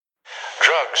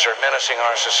drugs are menacing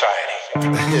our society.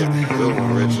 Yeah, good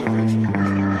one, Richard.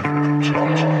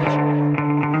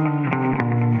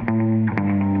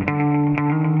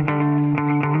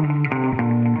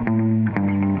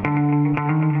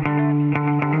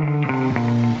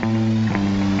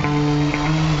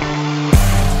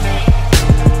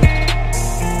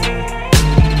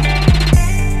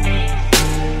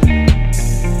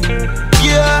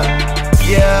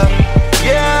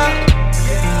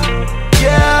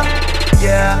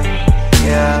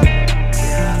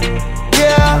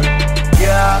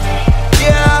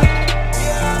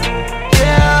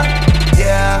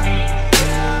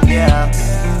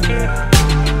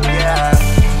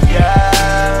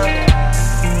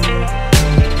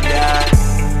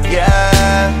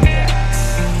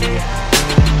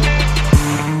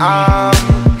 I'm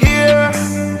here.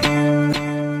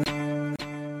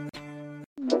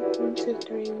 1, 2,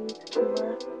 3,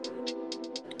 4.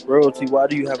 Royalty, why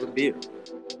do you have a beard?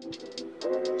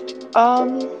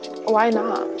 Why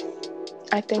not?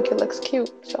 I think it looks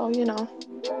cute, so you know.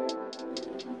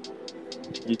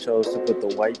 You chose to put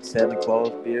the white Santa Claus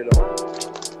beard on?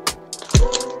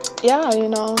 Yeah, you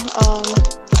know,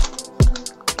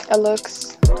 it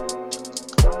looks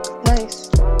nice.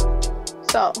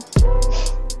 So.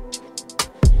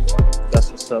 That's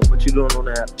what's up. What you doing on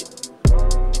that?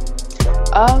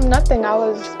 Nothing. I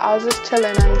was just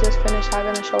chilling. I just finished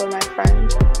having a show with my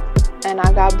friend, and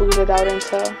I got booted out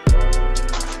into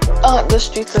the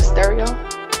streets of Stereo.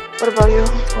 What about you?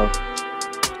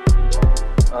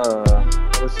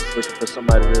 I was just looking for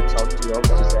somebody to talk to. I was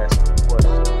just asking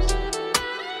questions.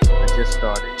 I just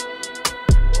started.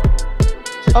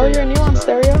 Oh, you're new on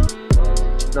Stereo?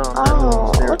 No, I'm not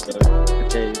on Stereo. Okay.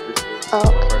 Today, this is Oh, the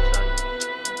okay. first time.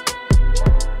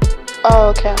 Oh,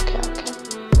 okay.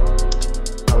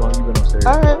 How long you been on Stereo?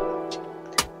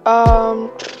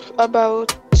 Alright. About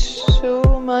 2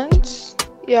 months.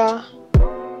 Yeah.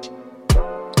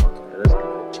 Okay, that's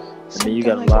good. I mean, you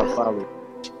got a lot of followers.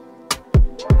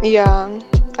 Yeah,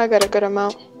 I got a good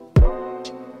amount.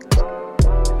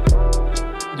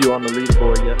 You on the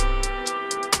leaderboard yet?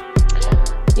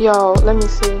 Yo, let me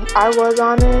see. I was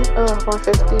on it.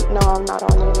 150. No, I'm not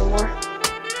on it anymore.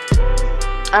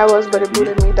 I was, but it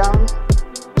booted me down.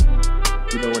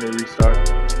 You know when it restarts?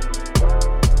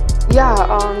 Yeah,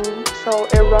 so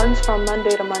it runs from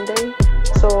Monday to Monday.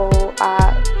 So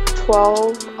at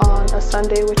 12 on a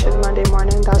Sunday, which is Monday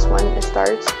morning, that's when it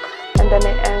starts. And then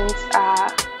it ends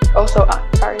at,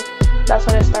 that's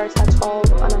when it starts at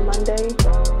 12 on a Monday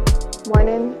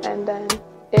morning. And then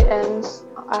it ends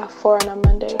at 4 on a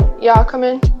Monday. Yeah, I'll come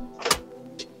in.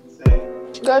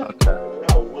 Good. Okay.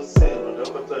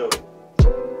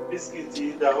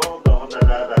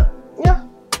 Yeah.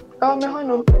 Oh, me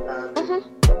home.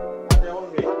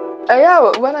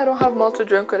 Yeah, when I don't have malt to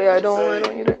drink today, I don't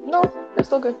eat it. No, it's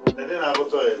still good.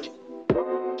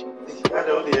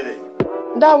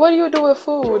 Dad, what do you do with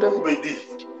food?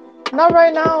 Not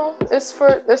right now. It's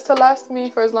to last me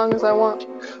for as long as I want.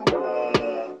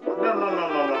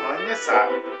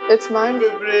 It's mine.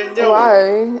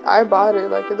 Why? I bought it.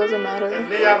 Like, it doesn't matter.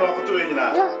 Yeah.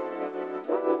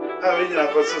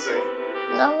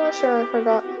 No, I'm not sure. I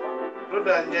forgot.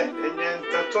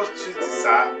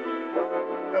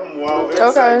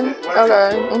 Okay.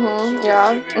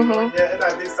 Yeah.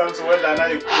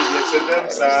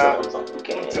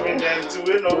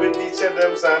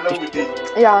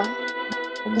 Yeah.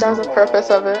 That's the purpose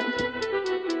of it.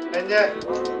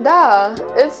 Duh.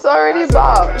 It's already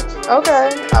bought. Okay.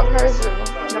 I've heard you.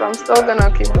 But I'm still gonna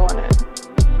keep doing it.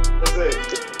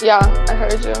 Yeah, I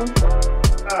heard you.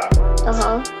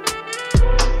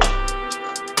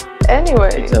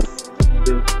 Anyways.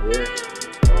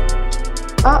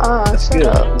 Yeah. Shut good.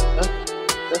 up.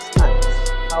 That's nice.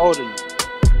 How old are you?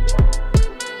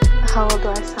 How old do I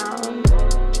sound?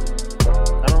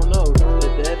 I don't know.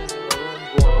 Your dad is in the room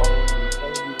going off and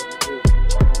telling you what to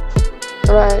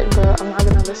do. Right, but I'm not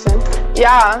gonna listen.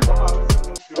 Yeah.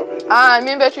 Me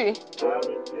and Betty.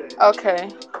 Okay.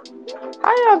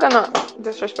 How y'all gonna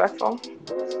disrespectful?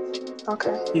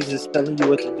 Okay. He's just telling you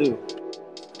what to do.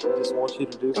 He just wants you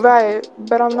to do something. Right,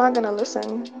 but I'm not gonna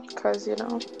listen because you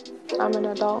know I'm an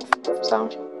adult. So.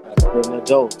 You're an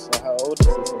adult. So how old is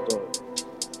this adult?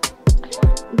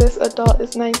 This adult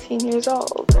is 19 years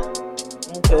old.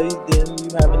 Okay, then you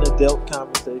have an adult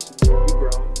conversation. You'll be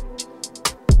grown.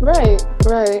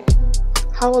 Right.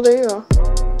 How old are you?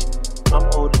 I'm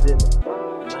older than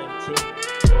 19.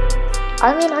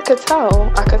 I mean, I could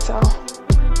tell.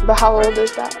 But how old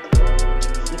is that?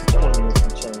 It's 20 and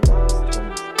some change.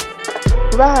 It's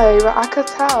 20. Right, I could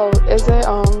tell. Is it,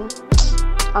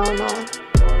 I don't know,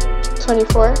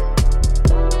 24?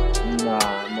 Nah,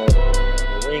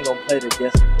 play the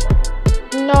guessing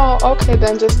game. No, okay,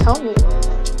 then just tell me.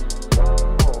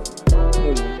 Oh,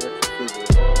 you have to figure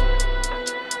it out.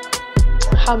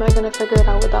 How am I gonna figure it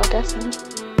out without guessing?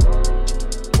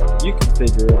 You can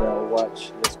figure it out.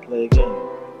 Watch. Let's play a game.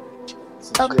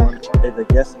 Since Okay. you want to play the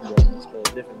guessing game, let's play a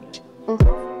different game.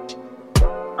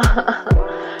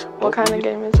 What kind of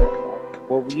game is it?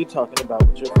 What were you talking about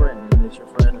with your friend? And is your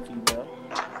friend a female?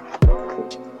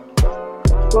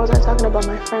 What was I talking about?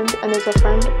 My friend, and is a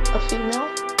friend a female?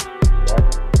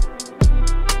 Right?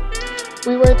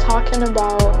 We were talking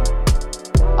about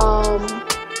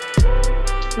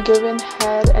giving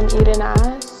head and eating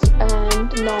ass,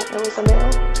 and no, it was a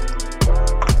male.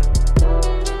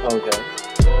 Okay.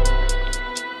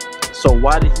 So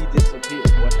why did he disappear?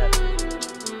 What happened?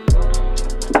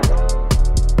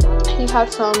 He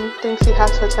had some things he had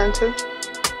to attend to.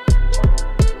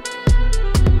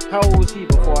 How old was he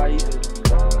before I even go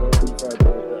any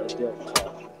further with the adult?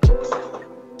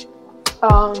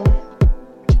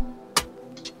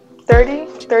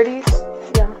 30s,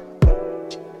 yeah.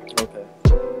 Okay.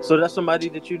 So that's somebody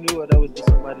that you knew, or that was just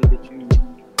somebody that you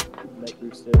met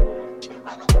through stereo?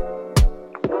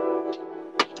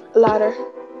 Latter.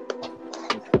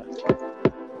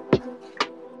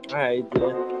 Alright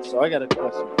then. So I got a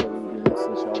question for you then,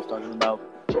 since y'all was talking about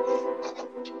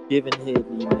giving head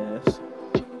and eating ass.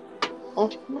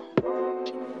 Mhm.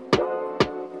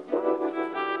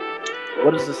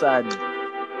 What is a side nigga?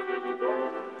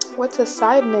 What's a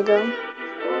side nigga?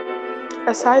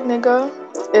 A side nigga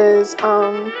is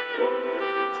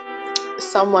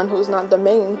someone who's not the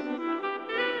main.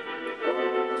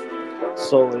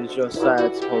 So is your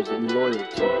side supposed to be loyal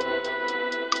to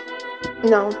you?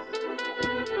 No.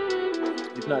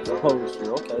 It's not supposed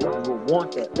to. Okay, you would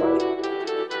want that.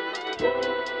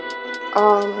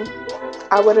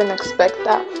 I wouldn't expect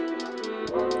that.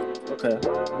 Okay,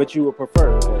 but you would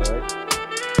prefer it, though, right?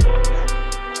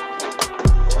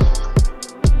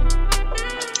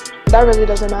 That really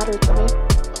doesn't matter to me.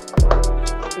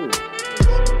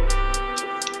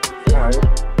 Alright.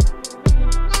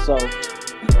 So,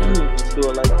 let's do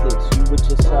it like this. You with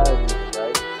your side nigga,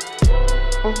 right?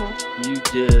 Mm-hmm. You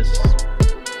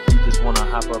just want to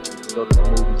hop up and go to the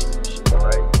movies and shit,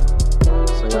 right?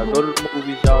 So y'all go to the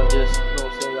movies, y'all just, you know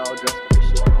what I'm saying, y'all dressed up and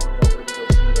shit, going over to go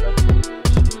see whatever movie and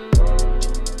shit.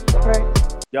 Right.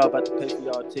 Y'all about to pay for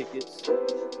y'all tickets,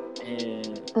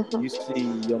 and you see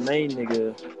your main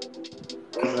nigga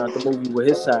coming out the movie with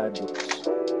his side bitch.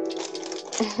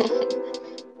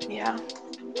 Yeah.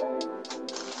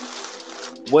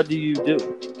 What do you do?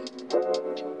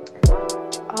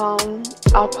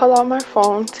 I'll pull out my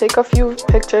phone, take a few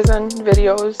pictures and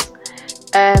videos,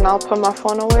 and I'll put my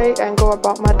phone away and go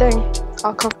about my day.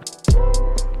 I'll come.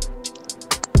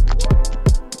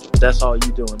 That's all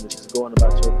you doing, is just going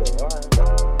about your day. Alright,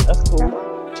 that's cool.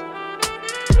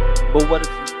 But what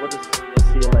if let's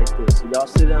see it like this. So y'all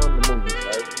sit down in the movies,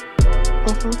 right?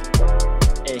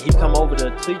 And he come over to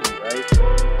you, right?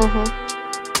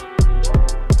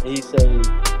 And he say,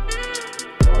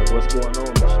 like, what's going on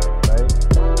and shit, right?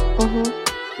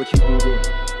 What you do then?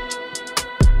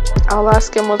 I'll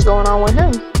ask him what's going on with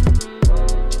him.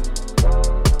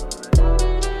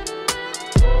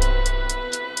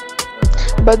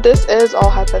 But this is all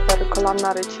hypothetical. I'm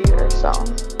not a cheater, so.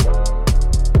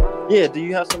 Yeah, do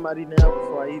you have somebody now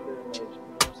before I even, like, you know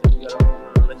what I'm saying, you got a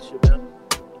relationship now?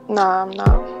 Nah, I'm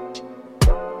not.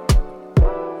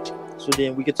 So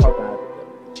then we could talk about it.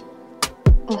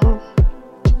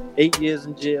 8 years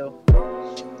in jail.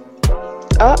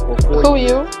 Who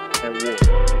you? At war.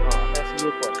 I'm asking you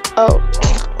a question. Oh.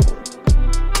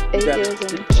 You 8 got years in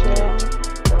 6 jail. 8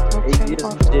 Okay. years in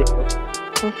jail.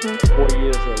 4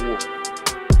 years at war.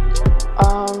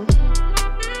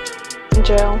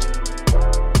 Jail.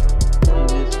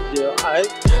 8 years in jail.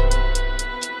 Alright.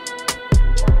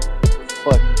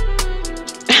 Fuck it.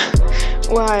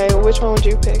 Why? Which one would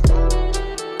you pick?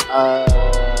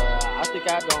 I think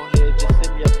I'll go ahead, just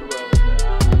send me up the road.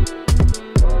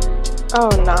 Oh,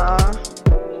 nah.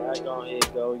 Yeah, I go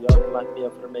ahead, go. Y'all can lock me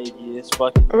up for them 8 years.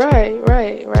 Fuck it. Right.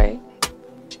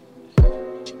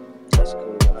 That's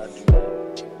cool. I do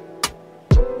that.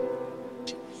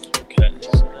 Okay,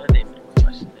 so that ain't my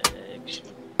question to ask you.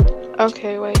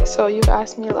 Okay, wait. So you've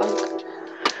asked me like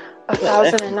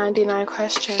 1,099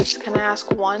 questions. Can I ask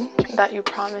one that you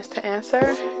promised to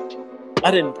answer? I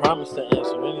didn't promise to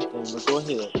answer anything, but go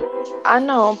ahead. I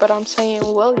know, but I'm saying,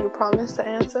 will you promise to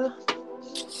answer?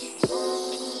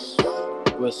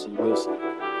 We'll see.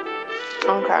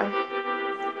 Okay.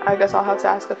 I guess I'll have to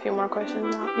ask a few more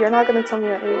questions now. You're not going to tell me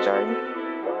your age, are you?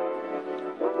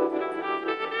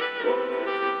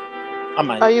 I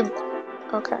might. Are you?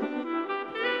 Okay.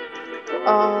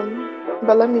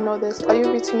 But let me know this. Are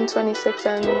you between 26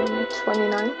 and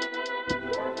 29?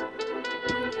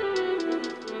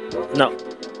 No.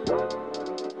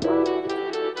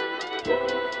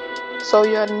 So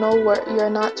you're nowhere. You're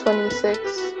not 26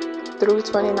 through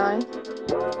 29.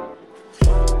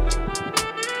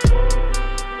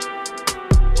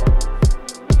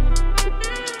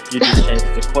 You just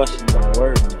changed the question and the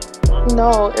word.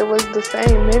 No, it was the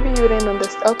same. Maybe you didn't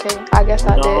understand. Okay, I guess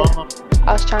I did.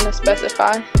 I was trying to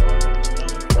specify.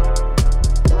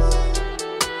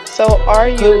 So, are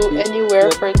you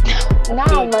anywhere for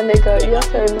now, my nigga? Yes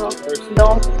or no?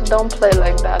 Don't play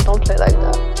like that. Don't play like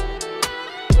that.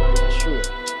 Sure.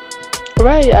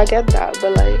 Right, I get that,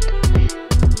 but like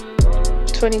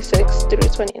 26 through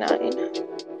 29.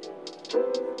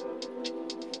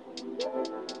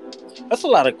 That's a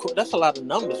lot of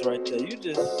numbers right there. You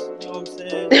just, you know what I'm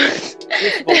saying?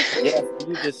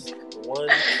 You just one.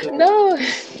 Two, no.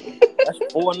 That's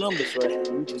 4 numbers right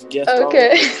there. You just guessed.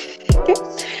 Okay.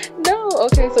 No.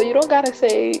 Okay. So you don't gotta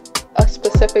say a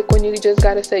specific one. You just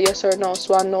gotta say yes or no,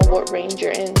 so I know what range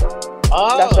you're in.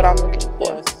 That's what I'm looking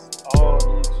for. Yes. Oh,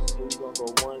 you gonna go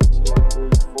 1, 2, 3,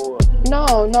 4.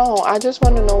 No. I just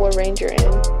want to know what range you're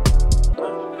in.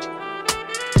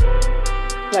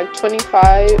 Like 20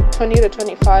 to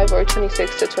 25 or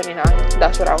 26 to 29.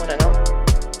 That's what I want to know.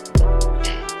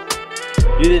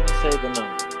 You didn't say the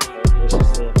number. Let's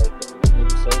just say it like that. You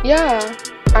didn't say it? Yeah,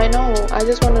 I know. I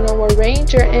just want to know what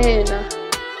range you're in.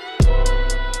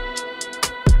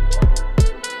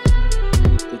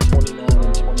 The 29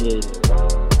 and 28 area.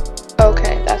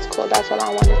 Okay, that's cool. That's what I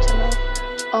wanted to know.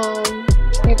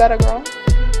 You got a girl?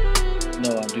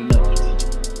 No, I do not.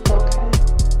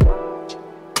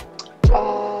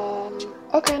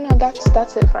 Okay, no,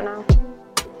 that's it for now.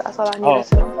 That's all I needed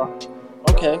to know.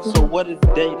 Okay, so what is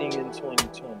dating in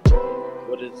 2020?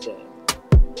 What is that?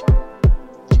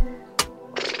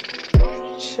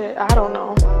 Shit, I don't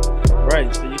know.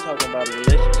 Right, so you're talking about a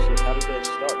relationship. How does that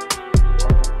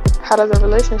start? How does a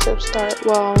relationship start?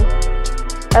 Well,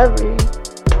 every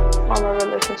form of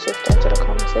relationship starts with a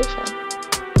conversation.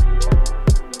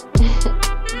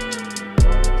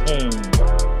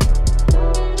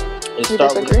 It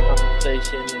starts with a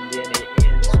conversation and then it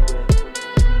ends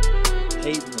with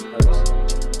hating the person.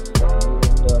 You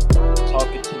end up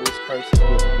talking to this person,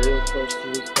 getting real close to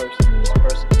this person, and this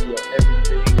person be your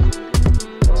everything, and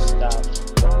then you stop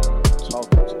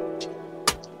talking to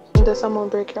them. Does someone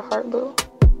break your heart, boo?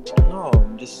 No,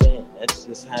 I'm just saying that's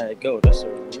just how it goes.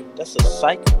 That's a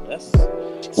cycle.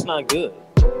 It's not good.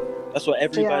 That's what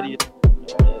everybody is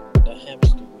doing, the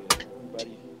hamster wheel.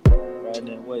 Everybody riding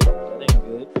that way. That ain't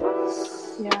good.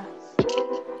 Yeah.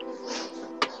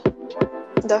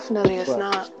 Definitely it's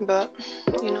not, but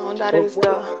you know, that is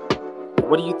the...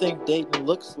 What do you think dating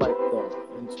looks like though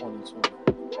in 2020?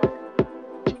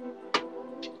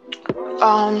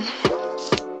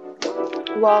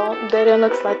 Well, dating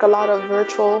looks like a lot of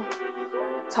virtual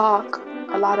talk,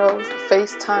 a lot of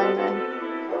FaceTime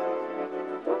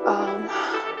and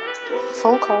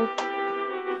phone call.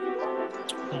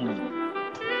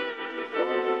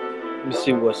 Let me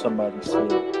see what somebody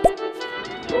said.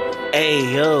 Hey,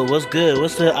 yo, what's good?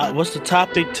 What's the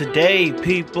topic today,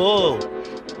 people?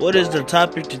 What is the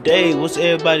topic today? What's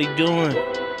everybody doing?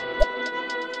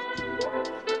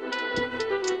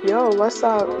 Yo, what's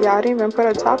up? Yeah, I didn't even put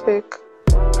a topic.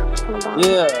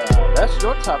 Yeah, that's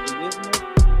your topic, isn't it?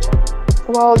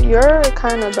 Well, you're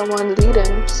kind of the one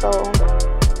leading, so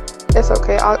it's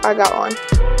okay. I got one.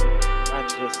 I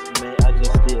just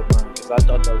did mine because I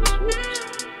thought that was yours.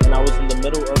 And I was in the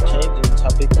middle of changing the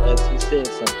topic as he said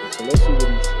something. So let's see what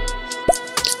he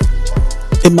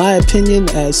says. In my opinion,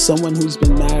 as someone who's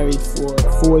been married for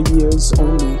 4 years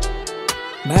only,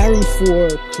 marry for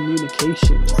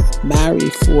communication, marry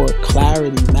for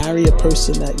clarity, marry a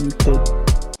person that you could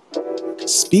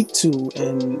speak to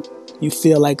and you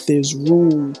feel like there's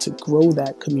room to grow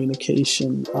that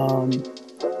communication.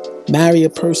 Marry a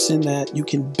person that you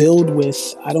can build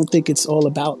with. I don't think it's all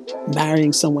about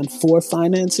marrying someone for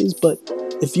finances, but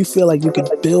if you feel like you could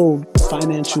build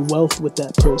financial wealth with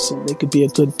that person, they could be a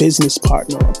good business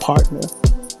partner or partner.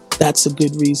 That's a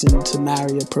good reason to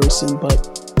marry a person. But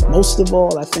most of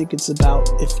all, I think it's about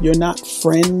if you're not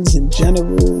friends in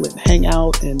general and hang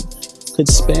out and could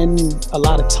spend a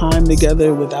lot of time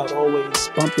together without always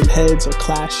bumping heads or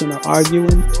clashing or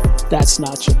arguing, that's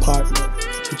not your partner.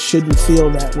 It shouldn't feel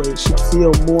that way. It should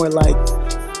feel more like,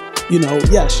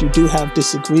 yes, you do have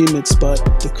disagreements, but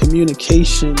the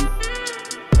communication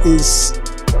is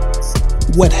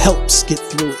what helps get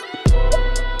through it.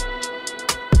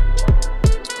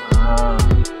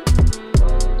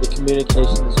 The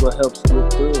communication is what helps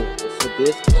get through it. It's a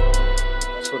business plan.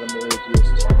 That's what a marriage is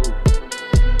to me.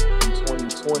 In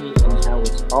 2020, and how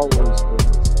it's always been,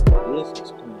 is a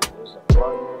business plan. There's a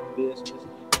partner in business,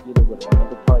 either with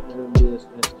another partner in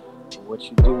business. And what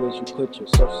you do is you put your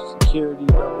social security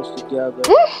numbers together,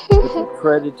 put your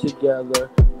credit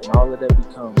together, and all of that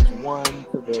becomes one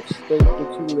to the state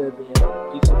that you live in, a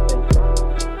piece of paper,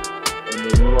 and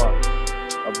there you are,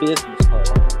 a business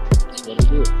partner. That's what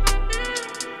it is.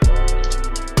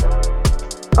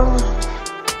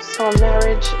 So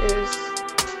marriage is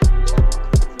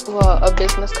a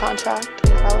business contract. Is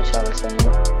that what y'all were saying?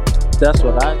 That's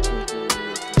what I think it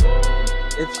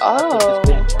is. I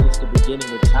think it's the beginning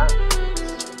of time.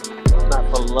 It's not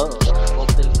for love. I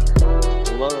don't think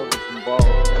love is involved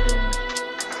in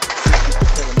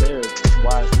 50% of marriages.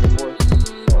 Why is divorce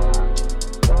so high?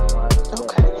 Why is that?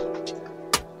 Okay.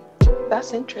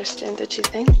 That's interesting that you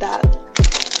think that.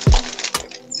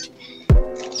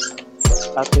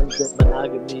 I think that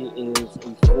monogamy is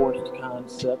a forced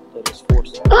concept that is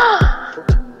forced on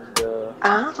people.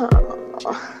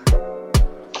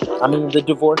 I mean, the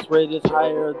divorce rate is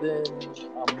higher than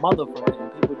a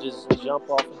motherfucker. People just jump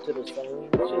off into the same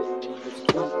shit. They just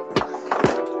keep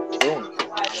doing it.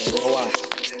 I don't know why.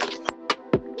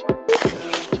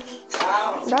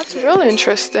 That's real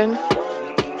interesting.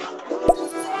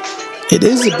 It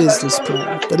is a business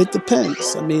plan, but it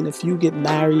depends. I mean, if you get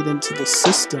married into the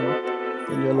system,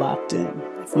 then you're locked in.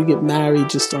 If you get married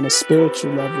just on a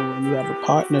spiritual level and you have a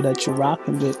partner that you're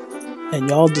rocking with and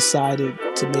y'all decided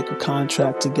to make a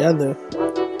contract together,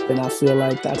 then I feel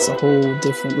like that's a whole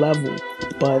different level.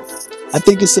 But I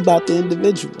think it's about the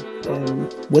individual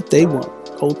and what they want,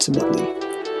 ultimately.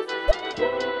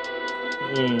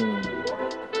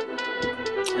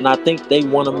 And I think they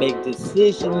want to make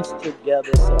decisions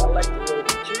together. So I like the way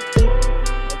that you think. I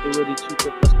like the way that you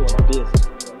think. Let's go into business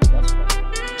together. That's what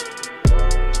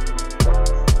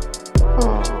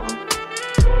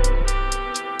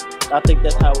I think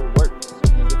that's how it works.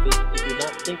 If you're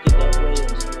not thinking that way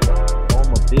and saying, I'm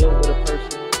going to build with a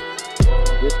person,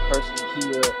 this person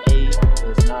here, A,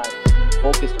 is not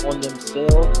focused on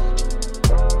themselves,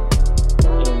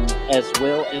 and as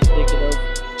well as thinking of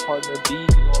partner B, you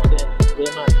know what I'm saying?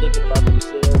 They're not thinking about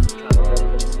themselves and trying to better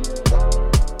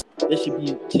themselves. They should be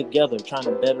together trying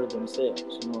to better themselves. You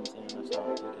know what I'm saying? That's how I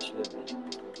think it should be.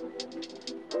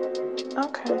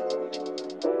 Okay.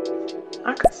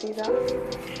 I could see that.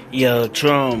 Yo,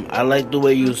 Trump, I like the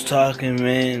way you was talking,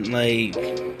 man. Like,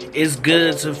 it's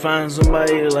good to find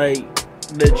somebody, like,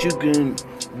 that you can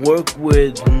work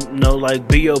with, you know, like,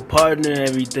 be your partner and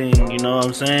everything, you know what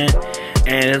I'm saying?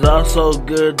 And it's also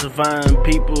good to find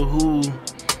people who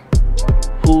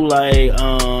like,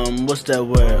 what's that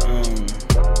word?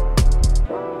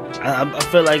 I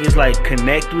feel like it's like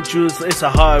connect with you. It's a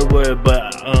hard word,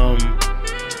 but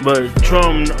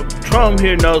Trump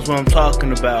here knows what I'm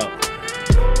talking about.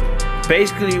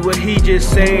 Basically, what he just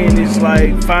saying is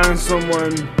like find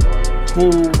someone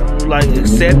who like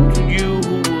accept you,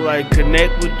 who like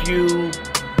connect with you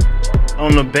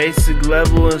on a basic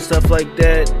level and stuff like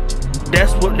that.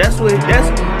 That's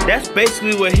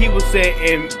basically what he was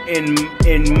saying in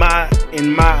my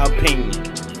opinion.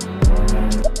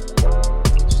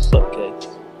 Okay.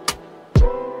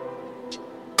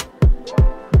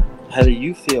 How do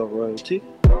you feel, Royalty?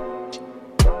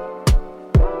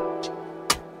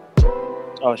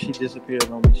 Oh, she disappeared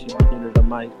on me. She muted the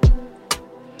mic.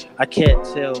 I can't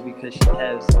tell because she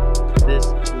has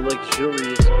this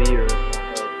luxurious beard on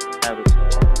her avatar.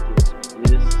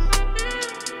 Yes.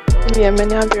 Yeah,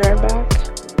 man, I'll be right back.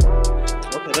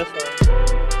 Okay, that's fine.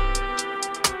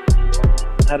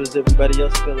 How does everybody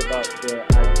else feel about the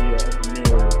idea of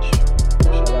marriage?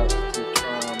 Shout out to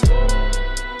Trom and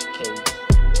Case.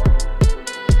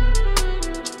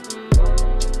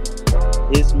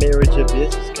 Is marriage a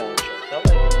business contract?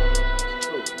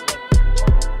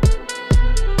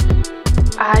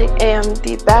 I am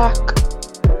the back.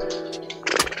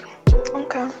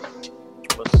 Okay.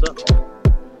 What's up?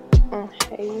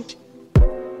 Hey.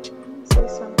 Say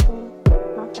something.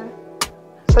 Okay.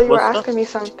 So you were asking me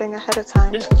something ahead of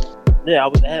time. Yeah, I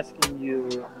was asking you,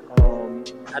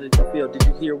 how did you feel? Did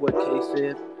you hear what Kay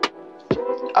said?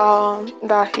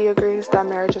 That he agrees that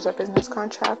marriage is a business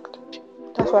contract.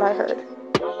 That's what I heard.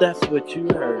 That's what you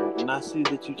heard, and I see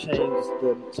that you changed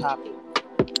the topic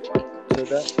to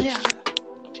that.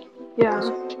 Yeah.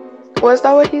 Was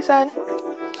that what he said?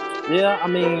 Yeah, I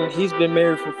mean, he's been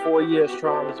married for 4 years.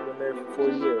 Trom has been married for 4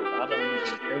 years. I don't even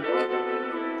think.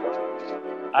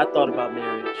 I thought about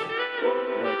marriage,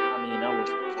 but I mean, that was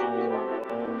a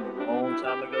long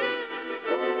time ago.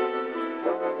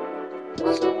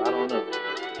 So I don't know.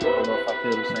 I don't know if I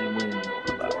feel the same way anymore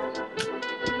about it.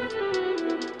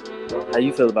 How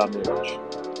you feel about marriage?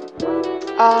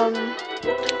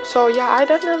 So yeah, I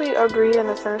definitely agree in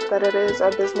the sense that it is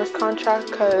a business contract,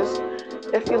 because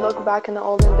if you look back in the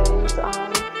olden days,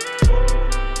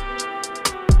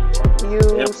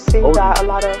 you see that a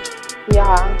lot of,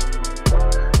 yeah,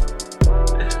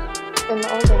 in the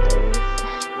olden days.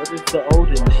 What is the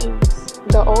olden days?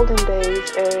 The olden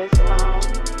days is,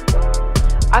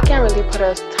 I can't really put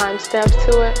a timestamp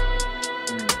to it,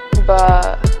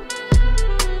 but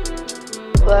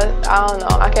I don't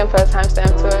know, I can't put a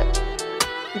timestamp to it,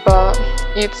 but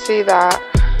you'd see that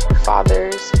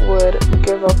fathers would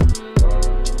give up.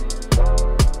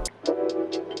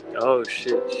 Oh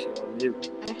shit, she on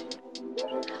mute.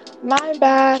 My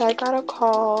bad, I got a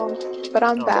call, but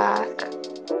I'm back.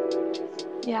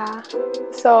 Yeah.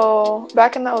 So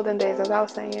back in the olden days, as I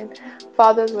was saying,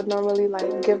 fathers would normally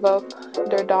like give up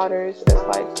their daughters as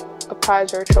like a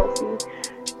prize or a trophy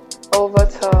over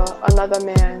to another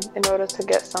man in order to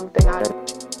get something out of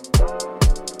it.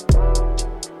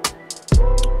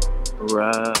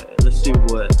 Right. Let's see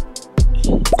what.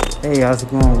 Hey, how's it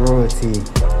going, Royalty?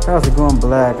 How's it going,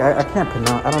 Black? I can't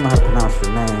pronounce. I don't know how to pronounce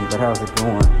your name, but how's it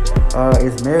going?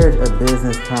 Is marriage a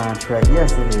business contract?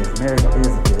 Yes, it is. Marriage is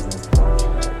a business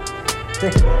contract.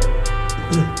 Think about it.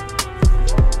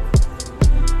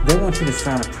 They want you to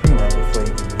sign a prenup before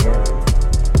you get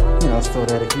married. You know, so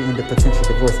that if you end up potentially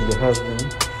divorcing your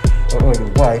husband or your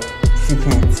wife, she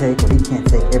can't take or he can't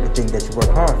take everything that you work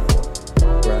hard for.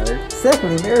 Right.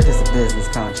 Secondly, marriage is a business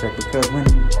contract because when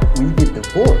you get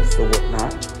divorced or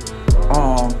whatnot,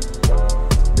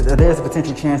 there's a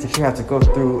potential chance that you have to go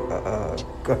through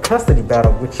a custody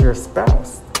battle with your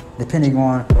spouse, depending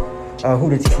on who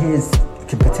the kids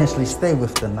can potentially stay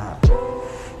with or not.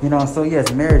 You know, so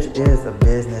yes, marriage is a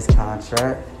business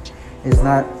contract. It's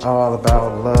not all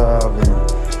about love and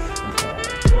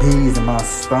bees in my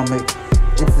stomach.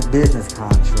 It's a business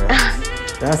contract.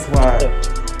 That's why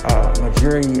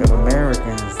majority of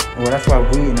Americans, well, that's why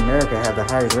we in America have the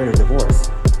highest rate of divorce.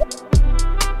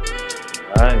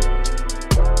 Right.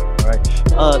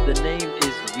 The name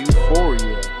is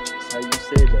Euphoria. That's how you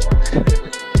say that.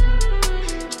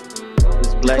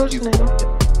 It's Black Euphoria.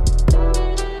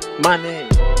 My name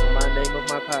of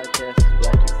my podcast is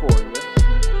Black Euphoria.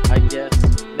 I guess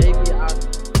maybe I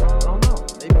don't know.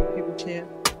 Maybe people can't.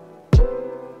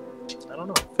 I don't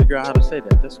know. Figure out how to say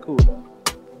that. That's cool though.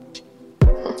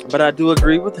 But I do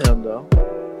agree with him though,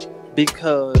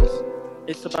 because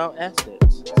it's about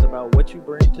assets. It's about what you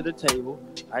bring to the table.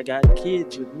 I got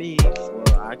kids with me.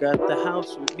 Well, I got the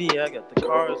house with me. I got the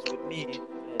cars with me.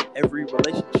 And every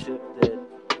relationship that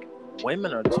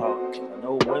women are taught. I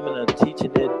know women are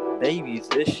teaching their babies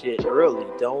this shit early.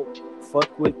 Don't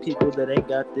fuck with people that ain't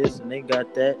got this and ain't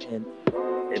got that. And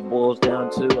it boils down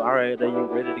to, all right, are you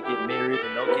ready to get married?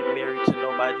 And don't get married to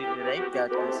nobody that ain't got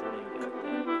this and ain't got that.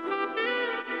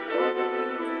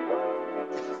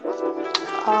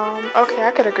 Okay,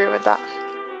 I could agree with that.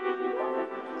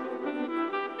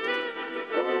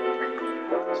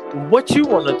 What you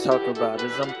want to talk about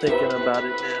is I'm thinking about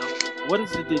it now. What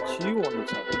is it that you want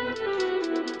to talk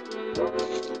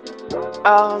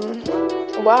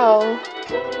about? Well,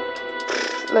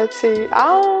 let's see. I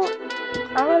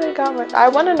really got my. I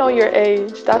want to know your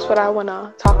age. That's what I want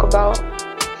to talk about.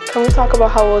 Can we talk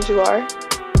about how old you are?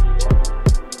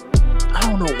 I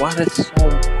don't know why that's so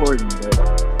important, but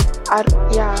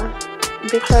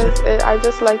because I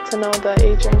just like to know the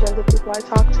age range of the people I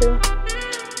talk to.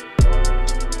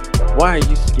 Why, are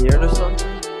you scared or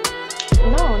something?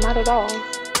 No, not at all.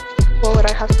 What would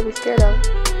I have to be scared of?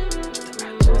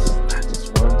 I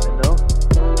just wanted to know.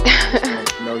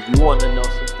 No, you want to know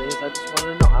some things. I just want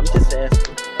to know. I'm just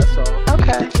asking. That's all.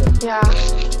 Okay. Yeah.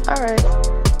 All right.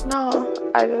 No,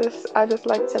 I just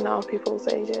like to know people's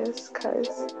ages,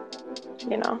 cause,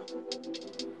 you know.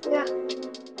 Yeah.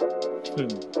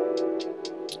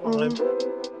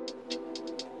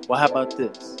 Well, how about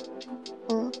this?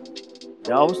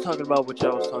 Y'all was talking about what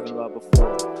y'all was talking about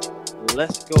before.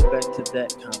 Let's go back to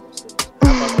that conversation.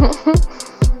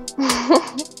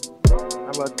 How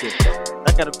about this?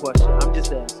 I got a question. I'm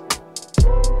just asking.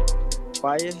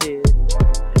 Firehead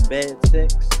and bad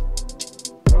sex,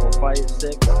 or fire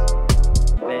sex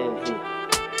and bad head?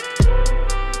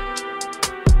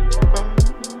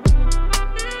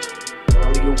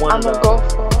 Only get one. I'm gonna go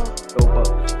for. Go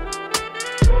both.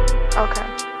 Okay.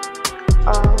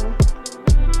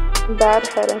 Bad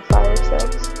head and fire sex.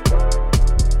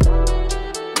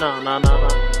 No.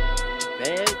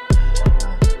 Bad?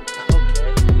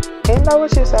 Okay. Ain't that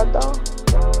what you said though?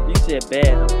 You said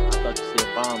bad. I thought you said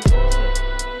bomb.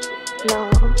 No.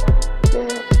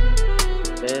 Yeah.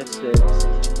 Bad sex.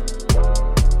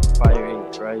 Fire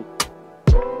head, right?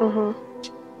 Mhm.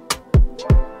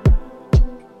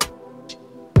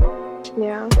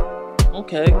 Yeah.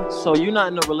 Okay, so you're not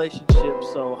in a relationship,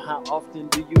 so how often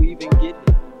do you even get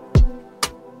it?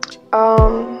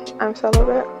 I'm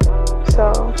celibate,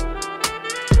 so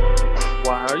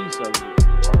Why are you celibate?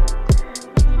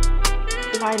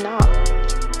 why not?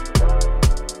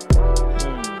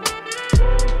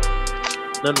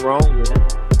 Nothing wrong with it.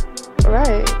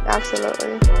 Right,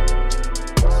 absolutely.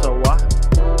 So why?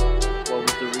 What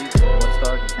was the reason? What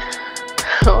started?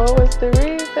 What was the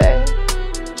reason?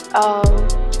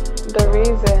 The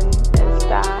reason is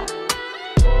that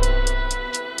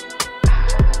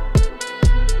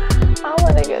I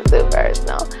want to get too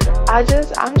personal.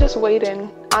 I'm just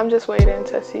waiting. I'm just waiting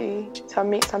to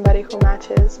meet somebody who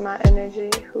matches my energy.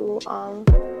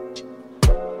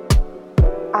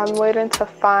 I'm waiting to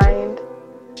find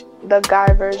the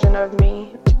guy version of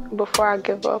me before I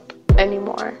give up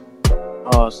anymore.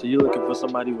 Oh, so you're looking for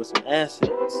somebody with some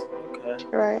assets. Okay.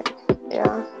 Right.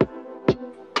 Yeah.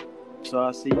 So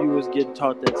I see you was getting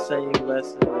taught that same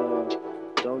lesson.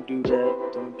 Don't do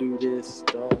that. Don't do this.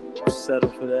 Don't settle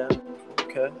for that.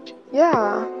 Okay.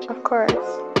 Yeah, of course.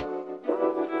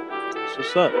 So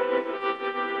what's up?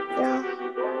 Yeah.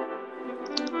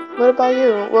 What about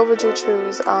you? What would you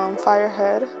choose?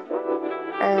 Firehead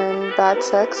and bad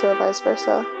sex, or vice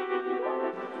versa?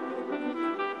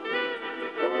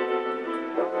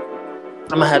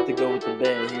 I'm gonna have to go with the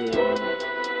bad head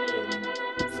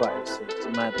and fire sex.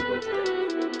 I'm gonna have to go with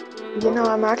that. You know,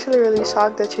 I'm actually really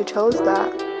shocked that you chose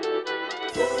that.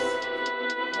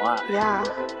 Why? Yeah,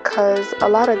 because a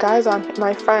lot of guys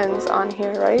my friends on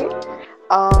here, right?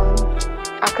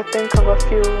 I could think of a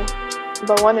few,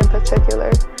 but one in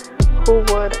particular, who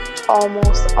would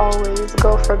almost always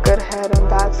go for good head and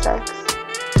bad sex.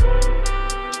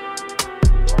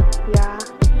 Yeah.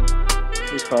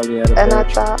 He's probably had a And I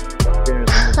bad thought,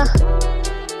 experience.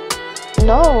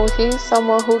 no, he's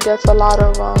someone who gets a lot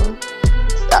of,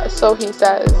 so he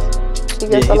says, he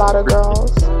gets a lot of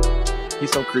girls.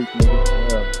 He's some creep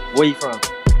nigga. Where you from?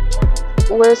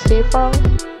 Where's he from?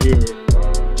 Yeah.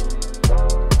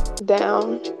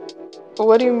 Damn.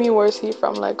 What do you mean, where's he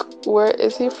from? Like, where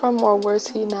is he from, or where's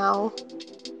he now?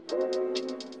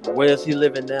 Where's he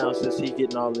living now since he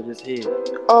getting all of this head?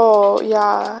 Oh,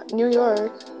 yeah, New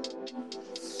York.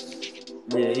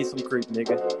 Yeah, he's some creep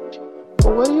nigga.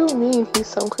 What do you mean he's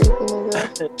some creepy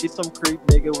nigga? He's some creep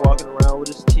nigga walking around with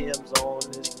his Timbs on,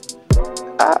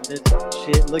 this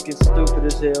shit, looking stupid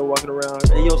as hell, walking around.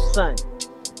 Hey, yo, son.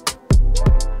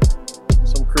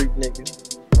 Some creep nigga.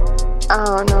 I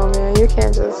don't know, man. You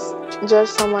can't just judge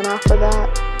someone off of that.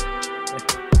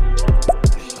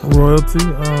 Royalty,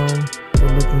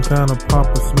 you're looking kind of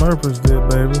Papa Smurfers there,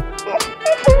 baby.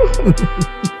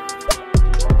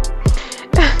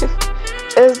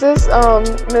 Is this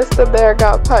Mr. Bear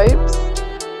Got Pipes?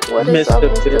 What is up,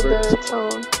 Mr. Bear.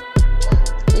 Baritone?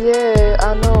 Yeah,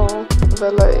 I know,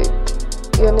 but like,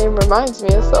 your name reminds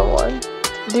me of someone.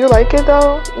 Do you like it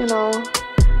though? You know,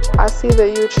 I see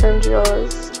that you trimmed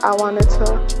yours. I wanted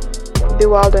to do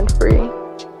wild and free.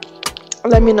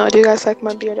 Let me know. Do you guys like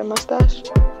my beard and mustache?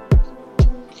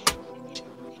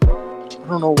 I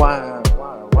don't know why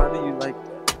do you like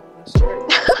that? That's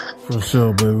great. For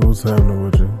sure, baby. What's happening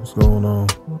with you? What's going on?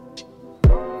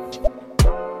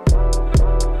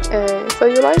 Hey, so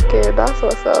you like it? That's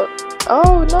what's up.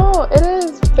 Oh no, it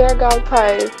is Bear Got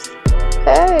Pipes.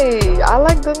 Hey, I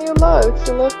like the new look.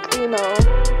 You look,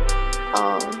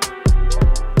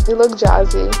 you look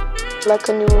jazzy, like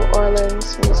a New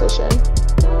Orleans musician.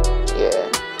 Yeah.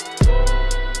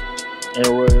 And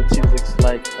Royalty looks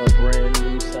like a brand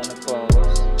new Santa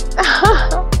Claus.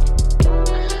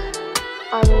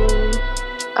 I mean,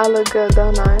 I look good,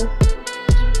 don't I?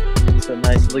 It's a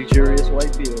nice, luxurious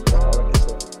white beard. That's all I can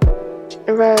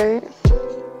say. Right.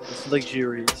 It's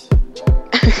luxurious.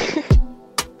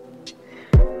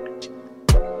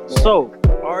 So,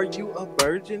 are you a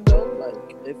virgin though?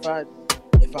 Like,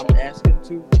 if I'm asking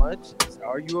too much,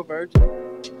 are you a virgin?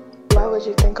 Why would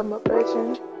you think I'm a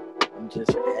virgin? I'm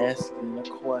just asking a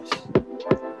question.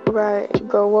 Right,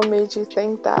 but what made you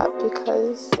think that?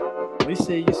 Because You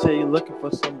say you're looking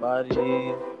for somebody.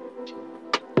 You're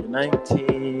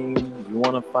 19. You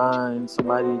want to find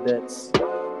somebody that's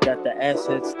got the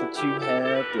assets that you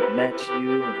have that match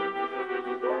you.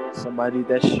 And somebody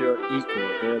that's your equal.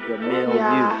 They're the male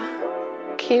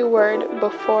you. Keyword,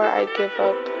 before I give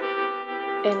up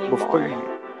anymore. Before you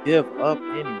give up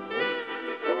anymore.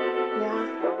 Yeah.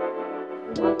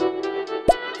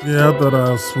 Yeah, I thought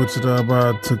I'd switch it up.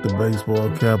 I took the baseball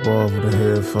cap off of the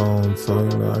headphones, so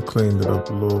I cleaned it up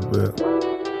a little bit.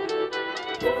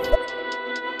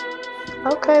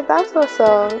 Okay, that's what's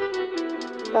up.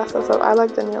 That's what's up. I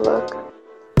like the new look.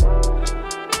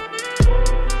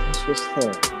 That's what's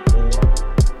up,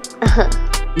 man.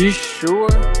 You sure?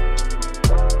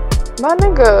 My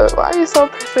nigga, why are you so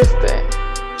persistent?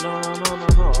 No. I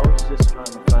was just trying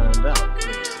to find out.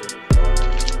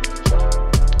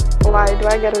 Why? Do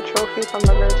I get a trophy from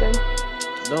a virgin?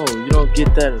 No, you don't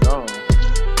get that at all.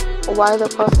 Why the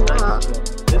fuck not?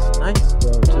 It's nice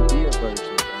though to be a virgin.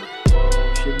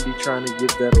 You shouldn't be trying to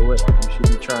give that away. You should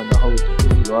be trying to hold it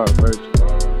if you are a virgin.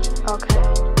 Okay.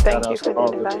 Thank you Shout for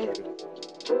out the to all advice.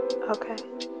 Okay.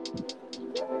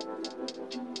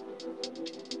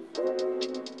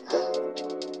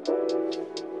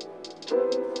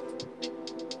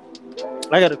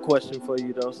 I got a question for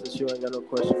you though, since you ain't got no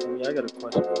question for me. I got a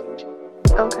question for you.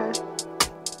 Okay.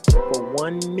 For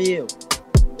 1 meal,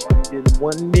 you get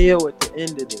 1 meal at the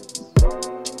end of this.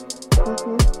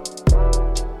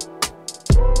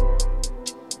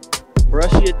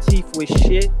 Brush your teeth with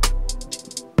shit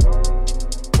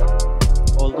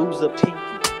or lose a pinky.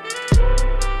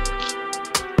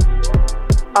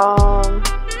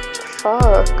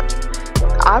 Fuck.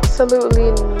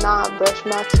 Absolutely not brush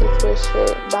my teeth with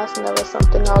shit. That's never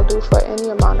something I'll do for any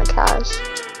amount of cash.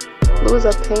 Lose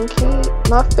a pinky?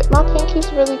 My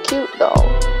pinky's really cute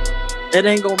though. It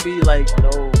ain't gonna be like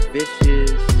no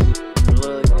vicious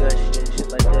blood gushing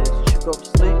shit like that. You should go to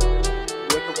sleep and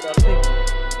wake up without a pinky.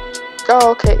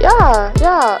 Oh, okay. Yeah.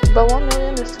 But 1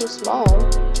 million is too small.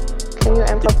 Can you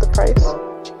amp up the price?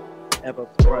 Amp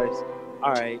up the price.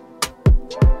 Alright.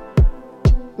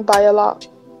 Buy a lot.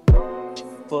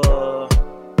 For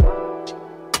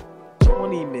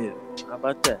 20 mil. How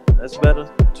about that? That's better?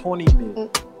 20 mil.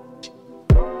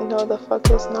 No, the fuck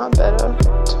is not better.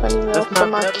 20 mil That's for not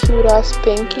my better. cute ass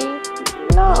pinky?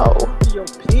 No. Your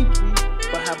pinky.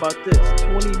 But how about this?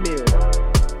 20 mil.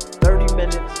 30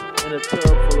 minutes in a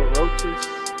tub full of roaches.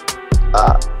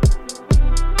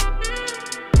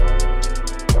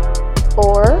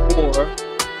 Or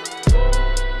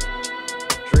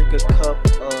drink a cup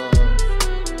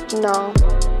of... no.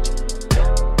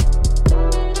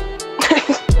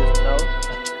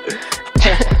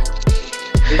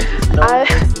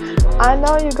 I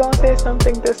know you're gonna say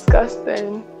something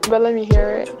disgusting, but let me hear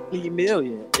it. 20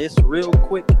 million. It's real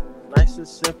quick. Nice and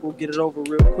simple. Get it over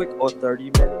real quick. Or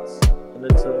 30 minutes in a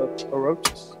tub of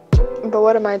roaches. But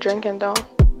what am I drinking though?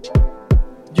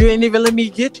 You ain't even let me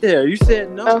get there. You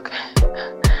said no. Okay.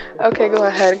 Okay, go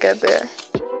ahead. Get there.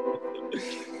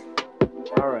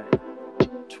 Alright.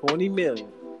 20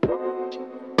 million.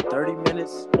 30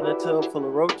 minutes in a tub full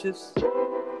of roaches.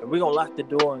 And we're gonna lock the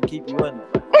door and keep you in there.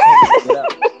 Get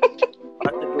out.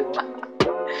 Lock the door.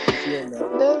 Keep you in there.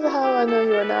 This is how I know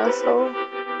you're an asshole.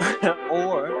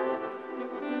 Or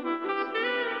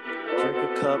drink a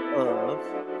cup of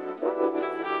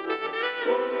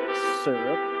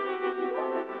syrup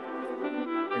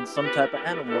and some type of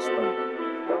animal sperm.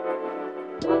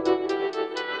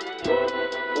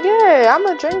 Yeah,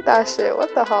 I'ma drink that shit.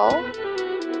 What the hell?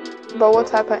 But what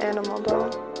type of animal though?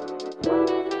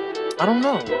 I don't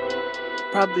know.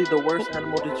 Probably the worst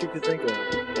animal that you could think of.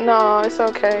 No, it's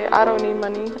okay. I don't need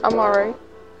money. I'm alright.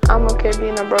 I'm okay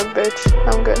being a broke bitch.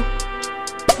 I'm good.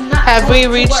 Have we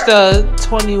reached the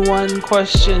 21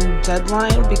 question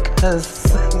deadline? Because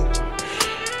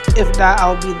if not,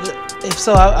 I would be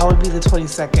the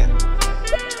 22nd.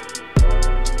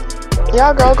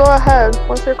 Yeah, girl, go ahead.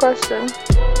 What's your question?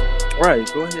 Right,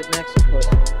 go ahead and ask the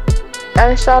question.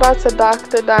 And shout out to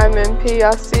Dr. Diamond P.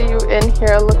 I see you in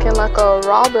here looking like a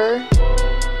robber.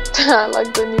 I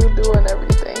like the new do and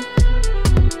everything.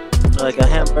 Like a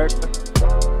hamburger?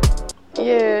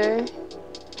 Yeah.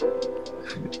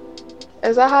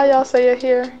 Is that how y'all say it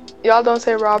here? Y'all don't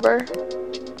say robber?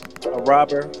 A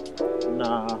robber?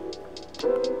 Nah.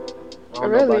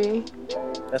 Really?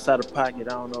 That's out of pocket.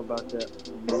 I don't know about that.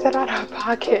 Is that out of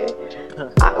pocket?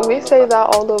 We say that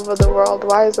all over the world.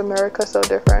 Why is America so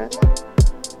different?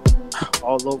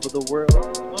 All over the world? I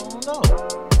don't know.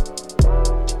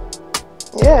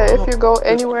 Yeah, if you go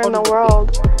anywhere in the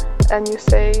world and you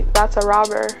say that's a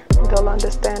robber, they'll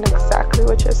understand exactly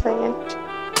what you're saying.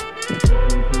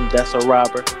 That's a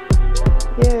robber.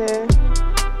 Yeah.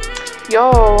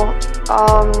 Yo,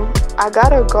 I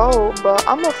gotta go, but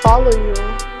I'm gonna follow you.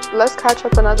 Let's catch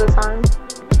up another time.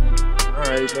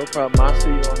 Alright, no problem. I'll see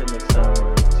you on the next time.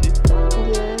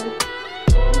 Yeah.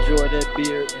 Enjoy that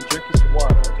beer and drink you some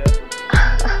water, okay?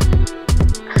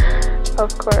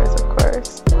 Of course.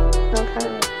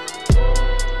 Okay.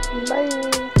 Bye.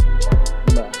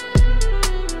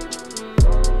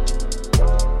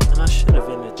 And I should have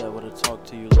ended that with a talk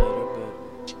to you later,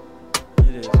 but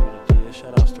it is what it is.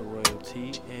 Shout outs to Royalty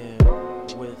and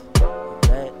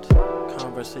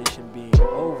conversation being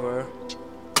over,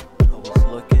 I was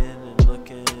looking and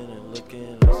looking and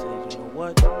looking. I said, you know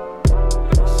what? I'm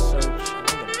gonna search. I'm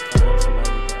gonna find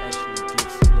somebody that actually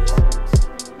gets listens.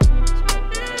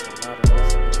 Somebody that has a lot of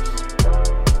listeners.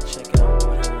 Check out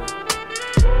what her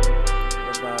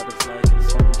vibe is like and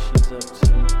see what she's up to.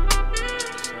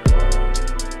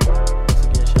 So, once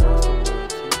again, shout out to Loyalty.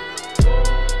 And I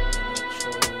chose to talk to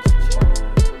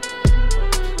Smoke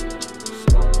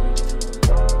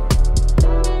Break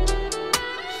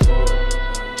Team.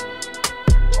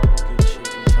 Good shit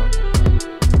we talked about.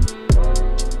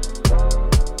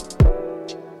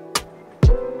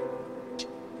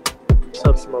 What's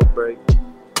up, Smoke Break?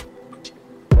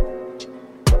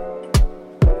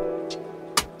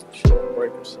 Shit,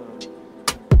 break or something.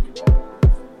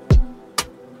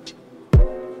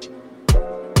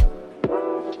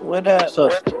 What up? What's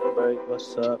up, Smoke Break?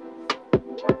 What's up?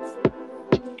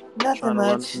 Nothing Trying to run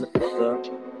much. them numbers up.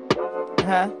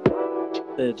 Huh?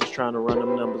 They're just trying to run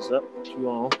them numbers up. What you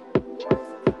on?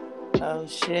 Oh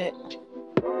shit.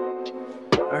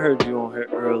 I heard you on here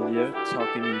earlier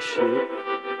talking your shit.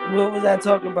 What was I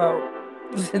talking about?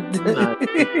 I'm not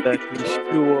exactly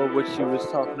sure what you was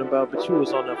talking about, but you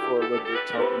was on there for a little bit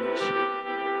talking your shit.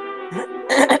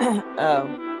 Oh,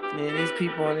 yeah, these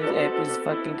people on this app is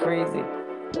fucking crazy.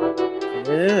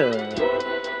 Yeah,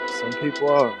 some people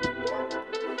are.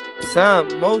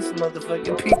 Most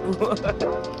motherfucking people.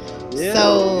 Yeah.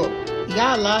 So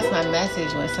y'all lost my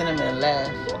message when Cinnamon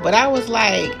left, but I was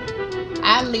like,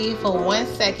 I leave for 1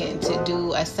 second to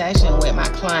do a session with my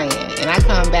client, and I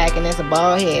come back and there's a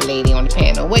bald head lady on the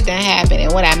panel. What done happened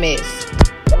and what I missed?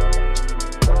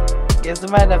 Yeah,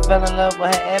 somebody that fell in love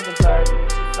with her avatar. She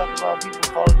talking about people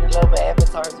falling in love with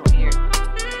avatars on here.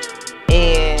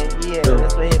 And yeah,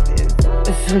 that's what happened.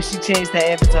 So she changed her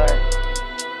avatar.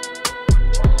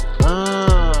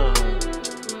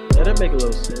 Yeah, that make a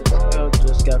little sense. I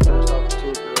just got finished talking to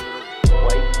a girl with a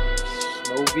white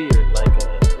snow beard, like a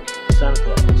Santa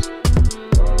Claus.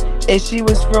 And she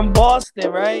was from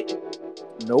Boston, right?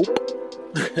 Nope.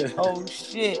 Oh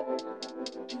shit.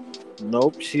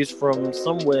 Nope, she's from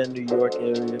somewhere in New York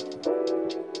area.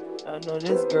 I know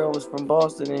this girl was from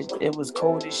Boston and it was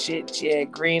cold as shit. She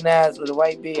had green eyes with a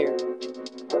white beard.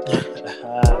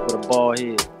 With a bald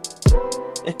head.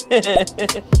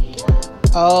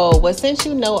 Oh, well, since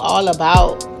you know all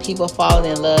about people falling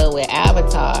in love with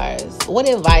avatars, what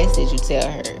advice did you tell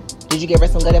her? Did you give her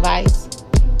some good advice?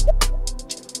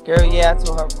 Girl, yeah, I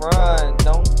told her run.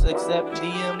 Don't accept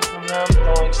DMs from them.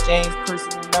 Don't exchange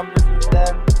personal numbers with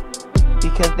them.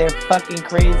 Because they're fucking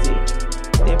crazy.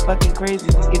 They're fucking crazy.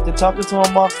 You get to talking to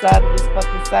them offside of this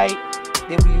fucking site.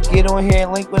 Then when you get on here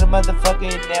and link with a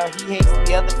motherfucker and now he hates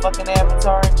the other fucking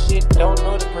avatar and shit, don't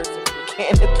know the person from the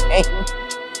can of thing.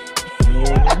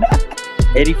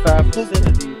 85%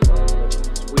 of these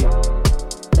motherfuckers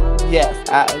weird. Yes,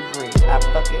 I agree. I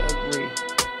fucking agree.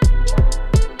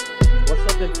 What's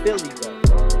up in Philly though?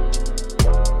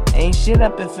 Ain't shit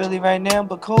up in Philly right now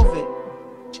but COVID.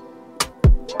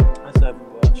 That's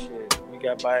everywhere. Shit. We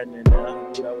got Biden in there. Who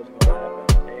knew that was gonna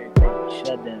happen? Everything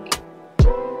shut down.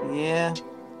 Yeah.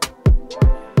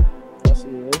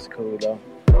 It's cool though.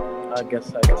 I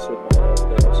guess I can sit my ass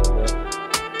down somewhere.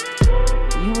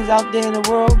 You was out there in the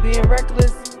world being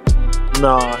reckless?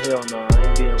 No, hell no. I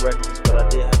ain't being reckless, but I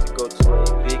did have to go to a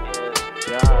big ass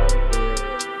job where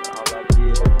all I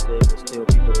did every day was tell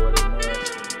people to wear their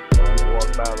masks and people walk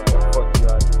by like, fuck you, I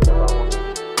do whatever I want to do.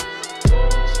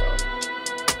 So,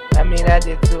 I mean, I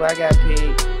did too. I got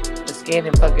paid for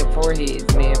scanning fucking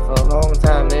foreheads, man, for a long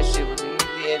time. That shit was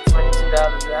easy at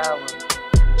 $22 an hour.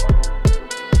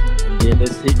 and then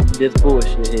this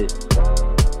bullshit hit.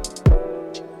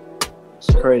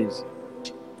 It's crazy.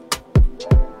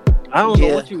 I don't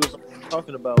know what you was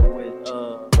talking about with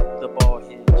the bald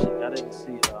head chick. I didn't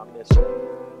see her. I missed her.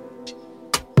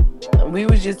 We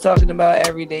was just talking about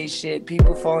everyday shit.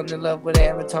 People falling in love with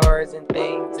avatars and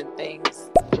things and things.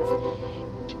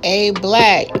 Hey,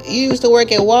 Black, you used to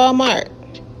work at Walmart.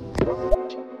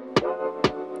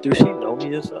 Do she know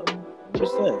me or something?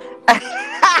 What's that?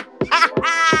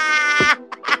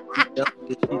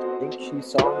 Did she think she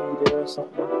saw me there or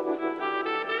something?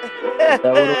 Is that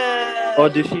what it, or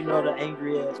did she know the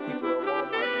angry ass people at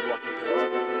Walmart be walking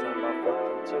past people talking about fuck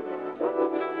them too?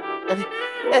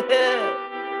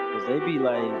 Cause they be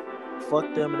like, fuck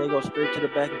them, and they go straight to the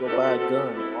back and go buy a gun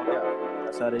and walk out.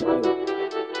 That's how they do it.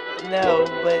 No,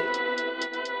 but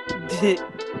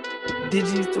did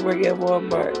you used to work at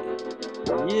Walmart?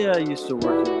 Yeah, I used to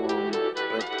work at Walmart,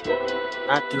 but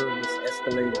not during this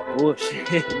escalated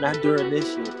bullshit. Not during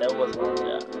this shit. That wasn't my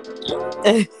job.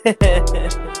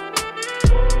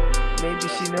 Maybe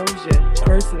she knows you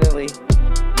personally.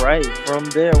 Right, from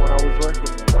there when I was working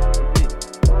there.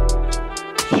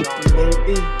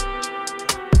 Maybe.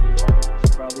 She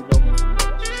probably knows me.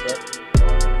 That's what's up.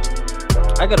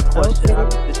 I got a question. Okay. I'm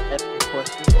just asking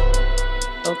questions.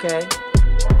 Okay.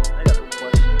 I got a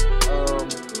question.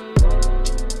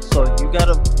 So you got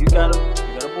a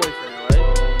boyfriend, right?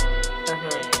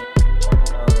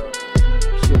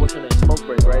 Shit, what's your name? Smoke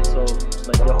break, right? So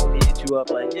like your homie hit you up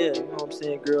like, yeah, you know what I'm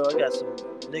saying, girl, I got some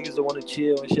niggas that want to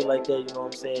chill and shit like that, you know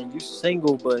what I'm saying? You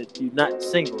single, but you not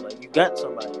single. Like, you got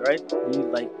somebody, right? You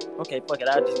like, okay, fuck it,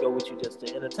 I'll just go with you just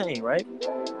to entertain, right?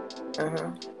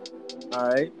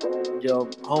 Alright. Your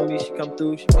homie, she come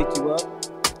through, she pick you up,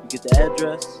 you get the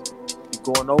address, you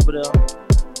going over there.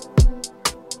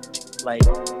 Like,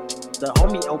 the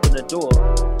homie open the door,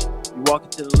 you walk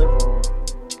into the living room,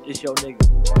 it's your nigga.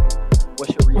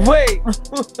 What's your reaction? Wait.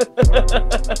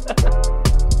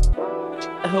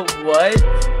 What?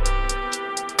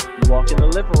 You walk in the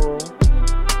living room,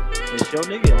 it's your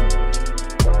nigga.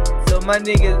 So my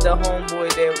nigga is the homeboy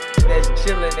that's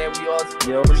chilling that we all.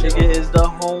 Your nigga is the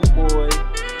homeboy.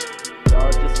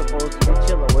 Y'all just supposed to be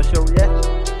chilling. What's your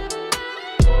reaction?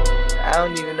 I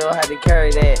don't even know how to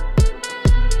carry that.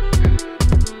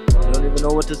 You don't even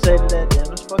know what to say to that. Damn,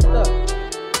 that's fucked up.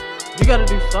 You gotta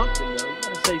do something, though. You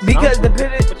gotta say Because something.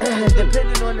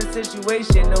 depending on the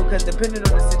situation,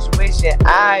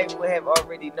 I would have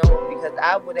already known because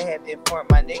I would have had to inform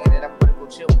my nigga that I'm gonna go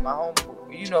chill with my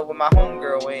homeboy, with my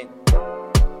homegirl in.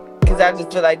 Cause I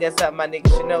just feel like that's something my nigga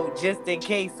should know, just in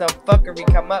case some fuckery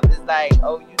come up. It's like,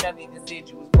 oh, you not even said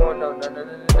you was going on.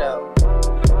 No.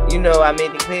 I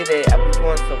made it clear that I was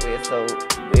going somewhere. So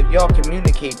if y'all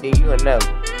communicate, then you'll know.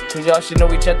 Cause y'all should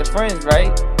know each other friends,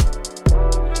 right?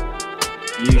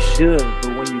 You should,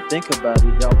 but when you think about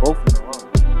it, y'all both in the wrong.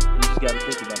 You just gotta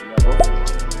think about it. Y'all both in the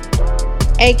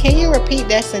wrong. Hey, can you repeat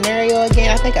that scenario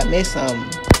again? I think I missed something.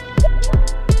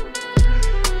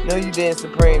 No, you did,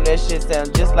 Supreme. That shit sounds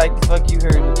just like the fuck you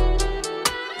heard it.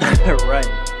 Right.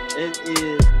 It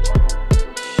is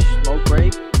smoke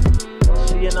break.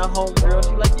 She and her homegirl.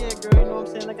 She like, yeah, girl, you know what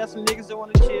I'm saying? I got some niggas that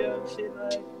want to chill and shit.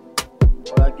 Like,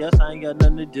 well, I guess I ain't got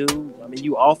nothing to do. I mean,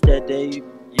 you off that day.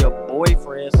 Your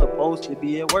boyfriend's supposed to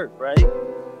be at work, right?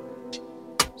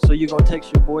 So you're gonna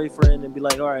text your boyfriend and be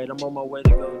like, all right, I'm on my way to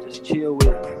go just chill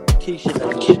with Keisha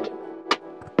and shit.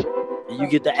 And you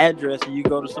get the address and you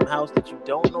go to some house that you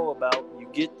don't know about. You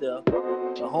get there,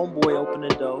 the homeboy open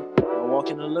the door, and walk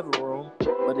in the living room,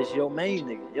 but it's your main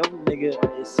nigga. Your nigga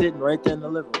is sitting right there in the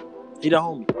living room. He the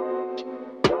homie.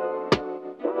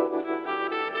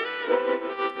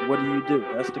 What do you do?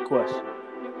 That's the question.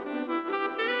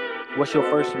 What's your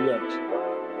first reaction?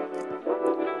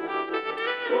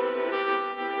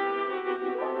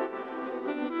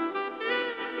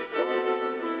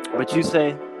 But you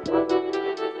say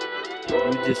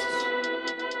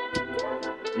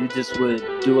you just would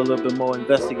do a little bit more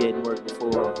investigating work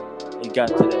before it got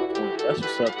to that point. That's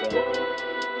what's up, though.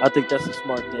 I think that's a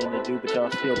smart thing to do, but y'all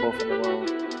still both in the wrong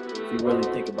if you really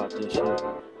think about this shit.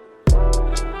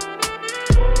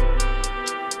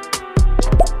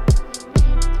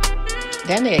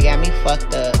 That nigga got me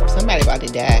fucked up. Somebody about to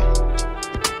die.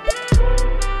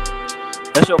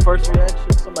 That's your first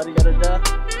reaction? Somebody gotta die?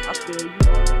 I feel you.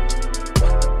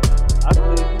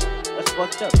 That's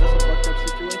fucked up. That's a fucked up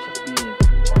situation to be in.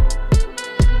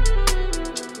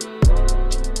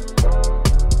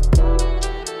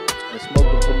 And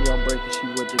Smoker put me on break and she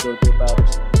went to go dip out or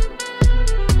something.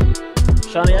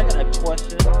 Shawnee, I got a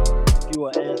question. If you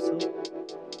will answer.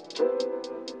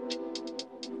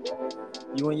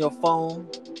 You in your phone,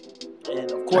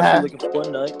 and of course you're looking for a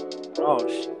nut. Oh,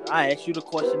 I asked you the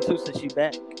question too since you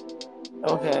back.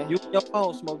 Okay. You in your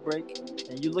phone, smoke break,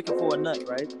 and you looking for a nut,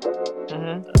 right?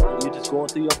 Mm-hmm. You just going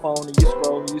through your phone and you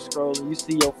scroll, and you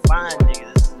see your fine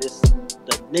nigga, the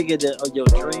nigga that of your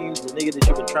dreams, the nigga that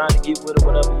you've been trying to get with or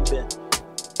whatever you've been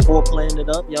foreplaying it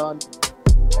up, y'all.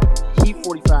 He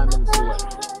 45 minutes away,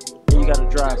 and you gotta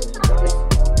drive him.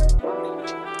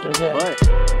 Okay. But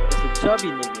it's a chubby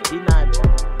nigga. He not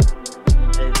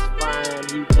as fine.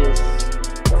 He just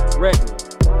regular.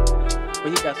 But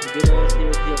he got some good ass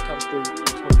here. He'll come through in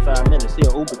 25 minutes.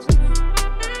 He'll Uber to you.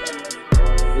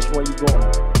 Which one you going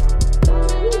with?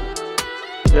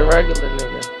 The regular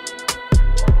nigga.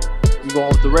 You going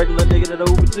with the regular nigga that'll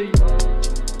Uber to you?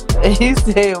 He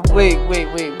said, wait.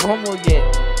 One more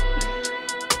again.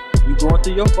 You going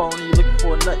through your phone and you looking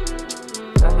for a nut.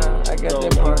 I got So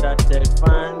that you part. got that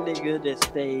fine nigga that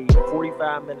stayed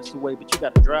 45 minutes away, but you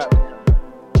got to drive him.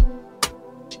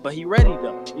 But he ready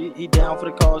though. He down for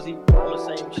the cause. He on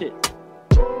the same shit.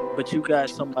 But But you got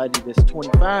somebody that's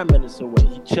 25 minutes away.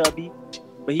 He chubby,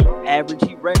 but he average.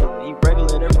 He regular. He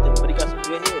regular at everything, but he got some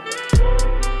good head.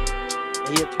 And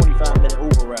he had 25-minute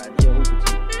Uber ride. He'll Uber to you.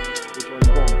 Which one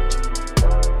you going?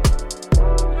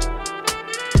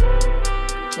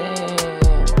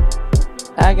 Damn.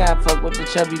 I gotta fuck with the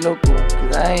chubby local,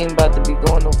 cause I ain't about to be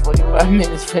going no 45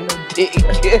 minutes for no dick.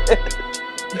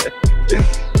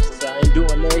 So I ain't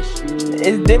doing that shit.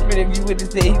 It's different if you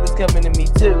would've said he was coming to me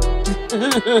too.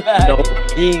 Nope,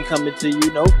 he ain't coming to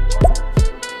you, nope.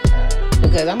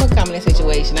 Because I'm gonna come in a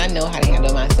situation, I know how to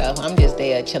handle myself. I'm just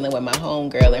there chilling with my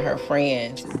homegirl and her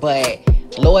friends. But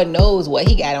Lord knows what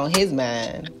he got on his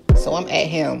mind. So I'm at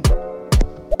him.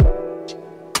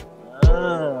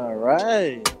 All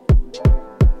right.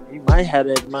 He might have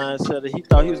that mindset that he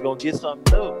thought he was gonna get something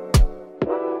new.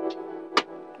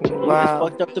 You just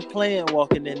fucked up the plan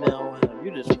walking in there on him.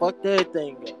 You just fucked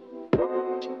everything up.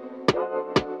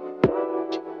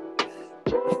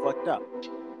 It's fucked up.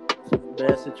 It's a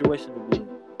bad situation to be in.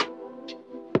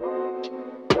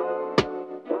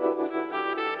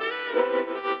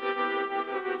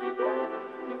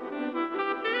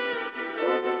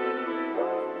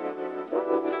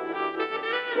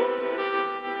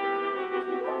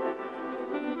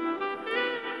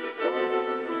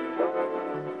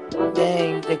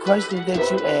 Dang, the questions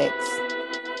that you asked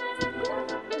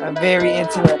are very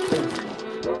interesting.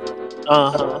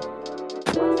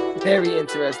 Very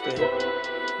interesting.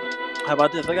 How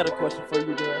about this? I got a question for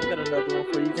you, Dan. I got another one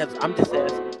for you. I'm just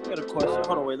asking. I got a question.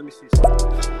 Hold on, wait. Let me see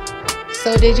something.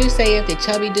 So did you say if the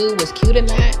chubby dude was cute or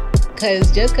not?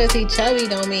 Cause just cause he chubby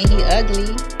don't mean he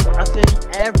ugly. I said he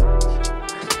average.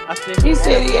 He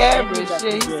said he average.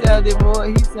 Shit, he sounded more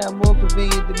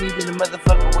convenient to me than the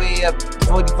motherfucker way up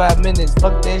 45 minutes.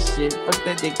 Fuck that shit. Fuck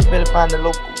that dick. You better find a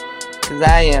local. Cause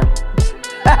I am.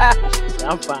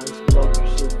 I'm finding some local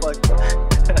shit. Fuck that.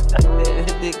 That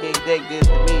dick ain't that good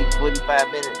to me.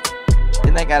 45 minutes.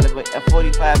 Then I got a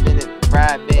 45-minute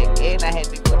ride back. And I had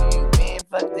to go to you. Man,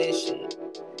 fuck that shit.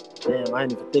 Damn, I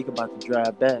didn't even think about the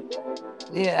drive back.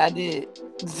 Yeah, I did.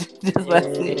 That's what I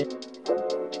said.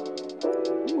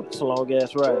 It's a long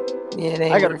ass ride.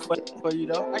 Yeah, I got a question for you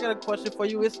though.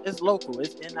 It's local.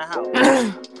 It's in the house.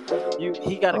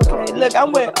 He got a car. Look,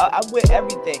 I'm with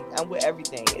everything. I'm with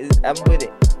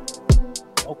it.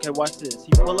 Okay, watch this.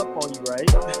 He pull up on you, right?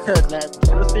 Let's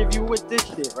see if you with this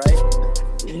shit, right?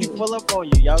 He pull up on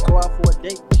you. Y'all go out for a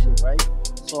date and shit, right?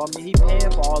 So I mean, he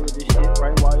paying for all of this shit,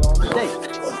 right? While you're on the date.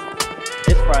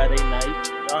 It's Friday night.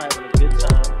 Y'all having a good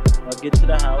time. Y'all get to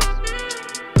the house.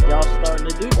 Y'all starting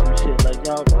to do some shit, like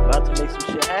y'all about to make some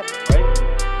shit happen, right?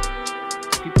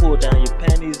 He pulled down your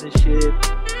panties and shit.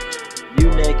 You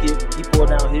naked. He pulled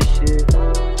down his shit.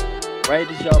 Right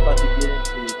as y'all about to get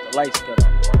into it, the lights cut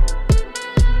off.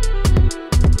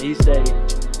 And he say,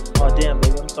 "Oh damn,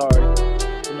 baby, I'm sorry.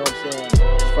 You know what I'm saying?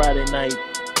 It's Friday night.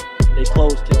 They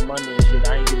close till Monday and shit.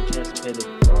 I ain't get a chance to pay the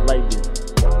light bill.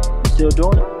 You still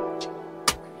doing it?"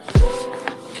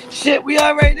 Shit, we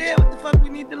already there. What the fuck we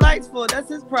need the lights for? That's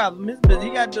his problem. His business.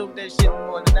 He got to do with that shit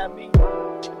more than not me.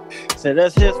 So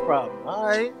that's his problem. All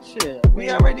right, shit. We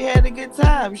already had a good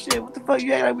time. Shit, what the fuck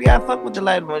you act like we gotta fuck with the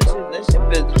light on? Shit, that shit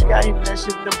business. You gotta hear that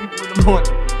shit with the people in the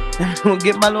morning. I'm gonna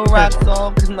get my little rocks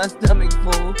off because my stomach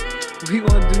full. We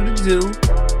gonna do the do.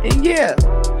 And yeah,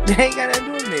 they ain't got nothing to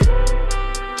do with me.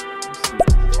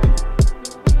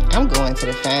 I'm going to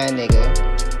the fine nigga.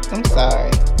 I'm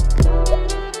sorry.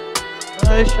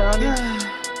 Hey, Shawnee.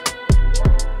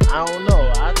 I don't know.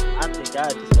 I think I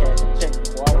just cash a check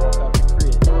before I walk out the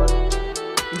crib.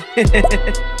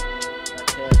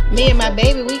 Me and my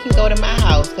baby, we can go to my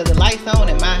house because the light's on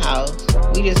in my house.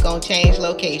 We just gonna change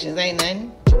locations. Ain't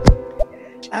nothing.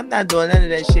 I'm not doing none of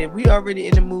that shit. We already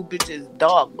in the mood, bitch. It's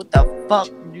dark. What the fuck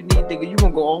you need, nigga? You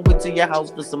gonna go all the way to your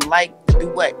house for some light to do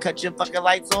what? Cut your fucking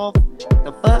lights off?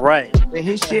 The fuck? Right. And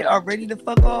his shit already the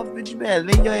fuck off, bitch. You better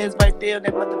lay your ass right there on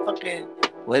that motherfucking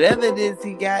whatever it is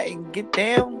he got and get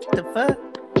down. The fuck?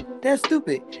 That's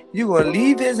stupid. You gonna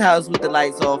leave his house with the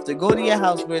lights off to go to your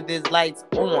house where there's lights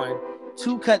on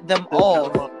to cut them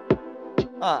off.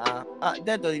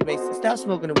 That don't even make sense. Stop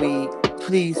smoking the weed,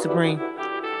 please, Supreme.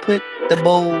 Put the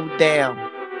bowl down.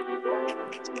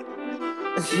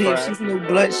 See, if she's no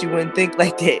blunt, she wouldn't think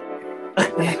like that.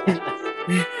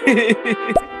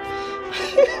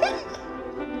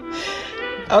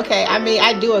 Okay, I mean,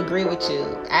 I do agree with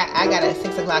you. I got a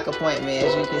 6 o'clock appointment.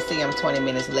 As you can see, I'm 20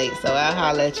 minutes late, so I'll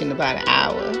holler at you in about an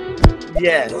hour.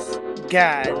 Yes.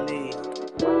 Golly.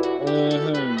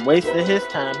 Wasting his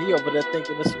time. He over there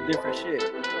thinking of some different shit. He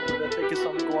over there thinking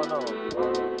something going on.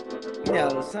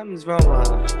 Yo, something's wrong with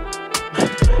her.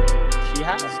 She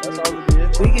empty house. That's all it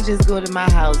is. We can just go to my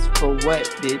house for what,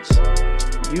 bitch?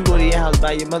 You go to your house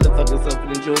by your motherfucking self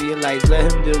and enjoy your life.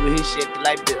 Let him deal with his shit, the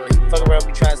light bill. He fuck around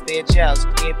be trying to stay at your house.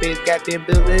 He can't pay his goddamn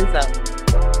bills at his house.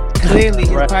 Clearly,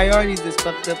 his priorities is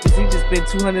fucked up because he just spent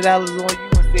 $200 on you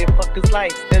and said fuck his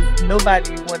life. There's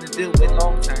nobody you want to deal with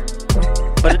long term.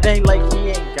 But it ain't like he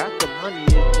ain't got the money.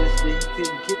 It's just that he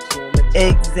couldn't get to him.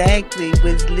 Exactly,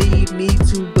 which lead me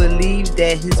to believe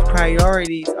that his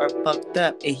priorities are fucked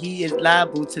up and he is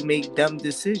liable to make dumb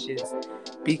decisions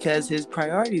because his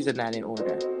priorities are not in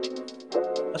order.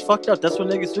 That's fucked up. That's what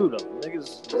niggas do, though.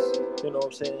 Niggas, you know what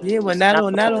I'm saying? Yeah, well, not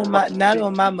on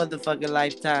my motherfucking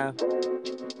lifetime.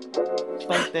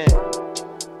 Fuck that.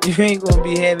 You ain't gonna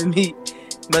be having me,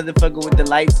 motherfucker, with the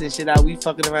lights and shit out. We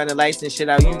fucking around the lights and shit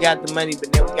out. You got the money,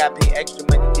 but then we gotta pay extra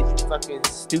money because you fucking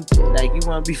stupid. Like, you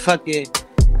wanna be fucking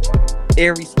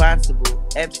irresponsible?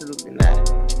 Absolutely not.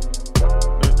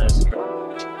 That's true.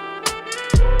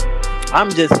 I'm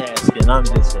just asking. I'm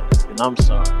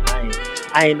sorry.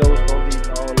 I ain't know it's gonna be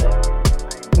all that.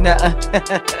 Nah.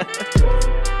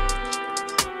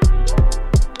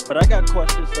 But I got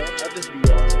questions, so I'll just be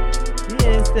asking.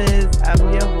 Yeah, it says, I'm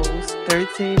your host,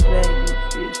 13 Black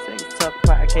Youth Sex Talk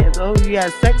Podcast. Oh, you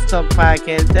got Sex Talk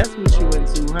Podcast. That's what you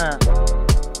into, huh?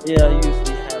 Yeah, I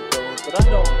usually have those, but I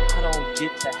don't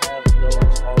get to have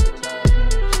those all the time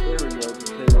on stereo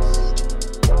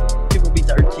because people be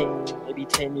 13, maybe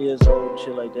 10 years old and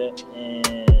shit like that,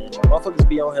 and motherfuckers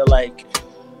be on here like,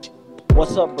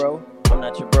 what's up, bro? I'm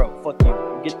not your bro. Fuck you.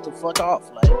 Get the fuck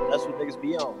off. Like, that's what niggas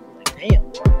be on. Like,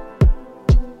 damn.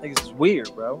 Niggas is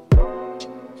weird, bro.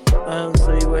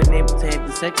 So you weren't able to have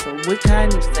the sex talk. What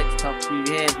kind of sex talk do you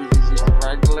have? Is it just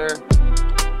regular?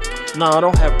 No, I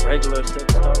don't have regular sex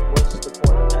talk. What's the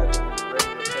point of having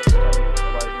regular sex talk?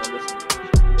 Nobody's gonna listen.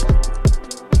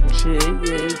 Shit,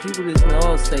 yeah, people just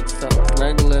know sex talk.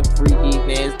 Regular, freaky,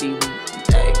 nasty,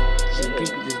 like, shit,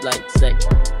 people just like sex.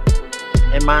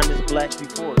 And mine is black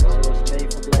before, so it's made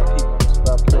for black people. It's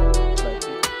about black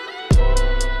people.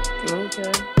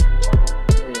 Okay.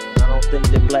 Yeah, I don't think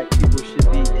that black people should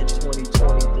be in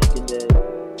 2020 thinking that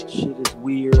shit is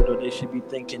weird, or they should be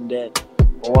thinking that,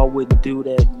 oh, I wouldn't do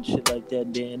that and shit like that,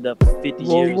 and they end up 50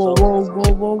 years old.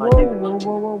 Whoa.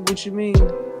 What you mean?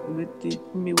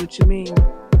 What you mean?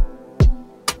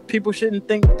 People shouldn't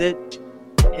think that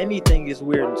anything is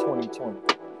weird in 2020.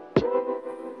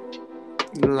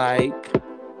 Like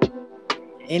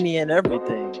any and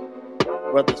everything,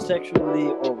 whether sexually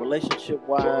or relationship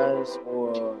wise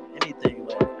or anything.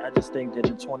 Like, I just think that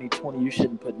in 2020 you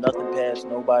shouldn't put nothing past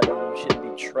nobody. You shouldn't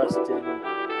be trusting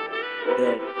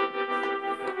that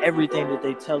everything that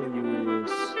they telling you is,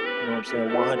 you know what I'm saying,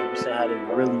 100% how they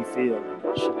really feel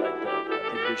and shit like that. I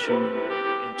think that you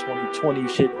in 2020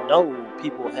 should know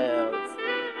people have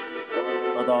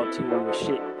other ulterior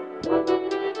shit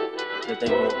that they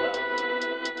know about.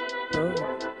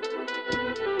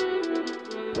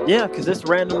 Yeah, because there's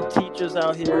random teachers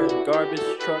out here in garbage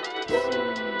trucks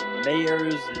and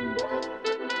mayors and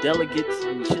delegates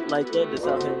and shit like that that's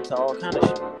out here into all kind of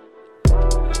shit.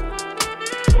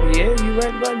 Yeah, you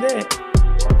right about that.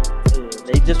 Yeah,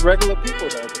 they just regular people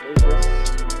though. But they just...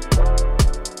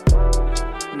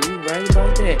 You right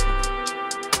about that.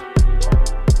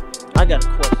 I got a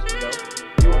question though.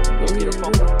 You get a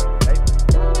phone call, right?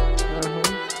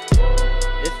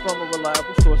 It's from a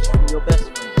reliable source, from your best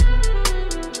friend.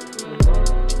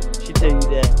 She tell you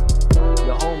that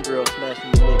your homegirl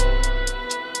smashing your nigga.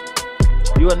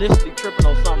 You initially tripping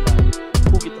on somebody.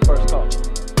 Who get the first call?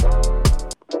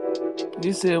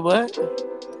 You said what?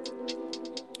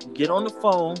 Get on the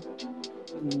phone.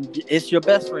 It's your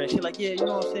best friend. She like, yeah, you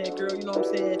know what I'm saying, girl. You know what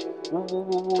I'm saying?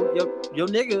 Woo. Your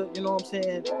nigga, you know what I'm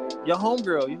saying? Your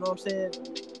homegirl, you know what I'm saying?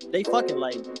 They fucking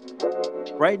like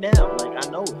right now. Like, I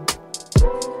know it.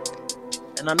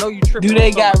 And I know you tripping. Do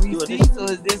they got receipts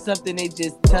or is this something they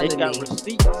just telling me? They got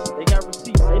receipts.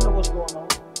 They know what's going on.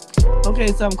 Okay,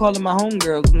 so I'm calling my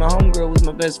homegirl because my homegirl was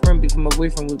my best friend before my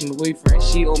boyfriend was my boyfriend.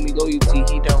 She owe me loyalty.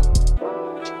 He don't.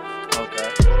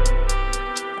 Okay.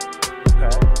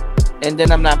 And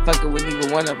then I'm not fucking with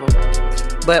either one of them.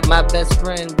 But my best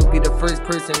friend would be the first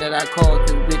person that I call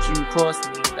because, bitch, you crossed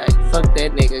me. Like, fuck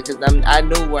that nigga because I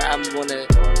know where I'm going to...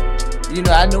 You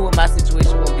know, I know what my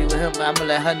situation gonna be with him, but I'm gonna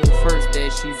let her know first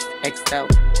that she's X'd out.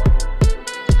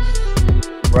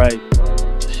 Right.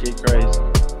 Shit crazy.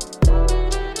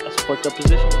 That's a fucked up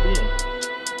position to be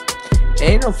in.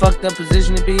 Ain't no fucked up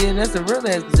position to be in. That's a real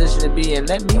ass position to be in.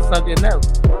 Let me fucking know.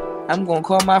 I'm gonna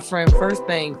call my friend first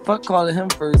thing. Fuck calling him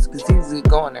first, cause he's a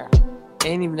goner.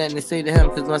 Ain't even nothing to say to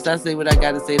him, cause once I say what I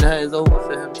gotta say to her, it's over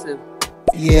for him too.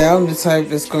 Yeah, I'm the type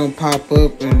that's gonna pop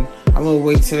up and I'm I'm gonna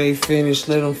wait till they finish,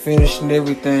 let them finish and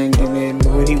everything, and then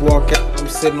when he walk out, I'm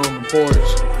sitting on the porch.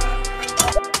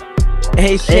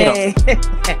 Hey, Shay.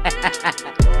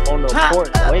 On the Pop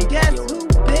porch, up, wait. guess who,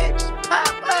 bitch? Pop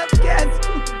up, guess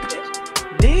who,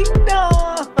 bitch? Ding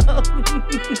dong.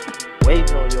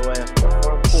 Waiting on your ass on the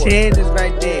front porch. Shan is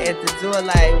right there at the door,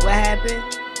 like, what happened?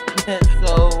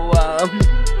 So,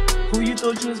 who you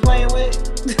thought you was playing with?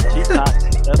 She's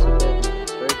toxic. That's what that is.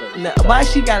 No, why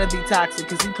she gotta be toxic?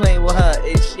 Cause he playing with her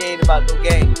and she ain't about no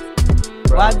games.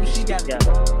 Why do she gotta be?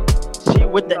 She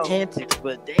with the antics,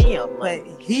 but damn. But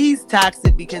he's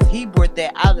toxic because he brought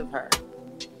that out of her.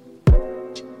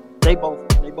 They both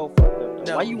fucked up.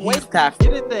 No, why you he's waiting? toxic.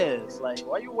 Get it there. It's like,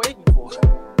 why you waiting for?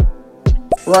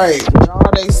 Right, and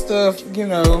all they stuff, you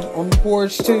know, on the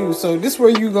porch too. So this where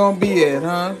you gonna be at,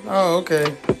 huh? Oh,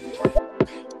 okay.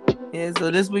 Yeah, so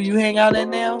this where you hang out at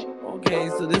now? Okay,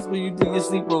 so this where you do your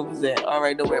sleepovers at. All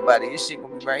right, don't worry about it. Your shit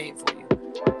gonna be right here for you.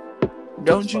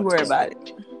 Don't you worry about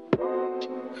it.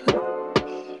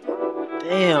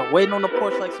 Damn, waiting on the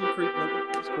porch like some creep nigga.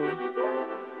 It's cool.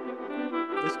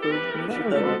 It's cool.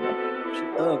 She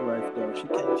thug life though. She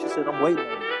came. She said, "I'm waiting on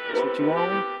you." That's what you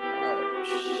on? Oh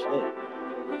shit.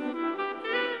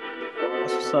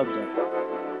 That's what's up though.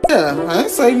 Yeah, I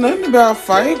ain't say nothing about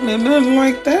fighting and nothing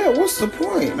like that. What's the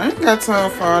point? I ain't got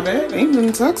time for all that. Ain't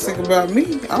nothing toxic about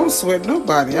me. I don't sweat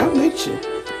nobody. I'm with you.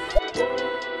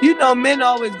 You know, men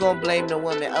always gonna blame the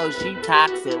woman. Oh, she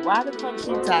toxic. Why the fuck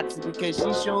she toxic? Because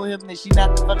she showed him that she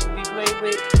not the fuck to be played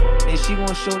with, and she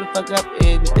gonna show the fuck up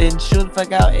and show the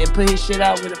fuck out and put his shit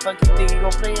out where the fuck you think he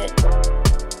gonna play it.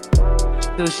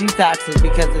 So she toxic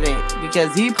because of that.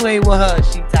 Because he played with her,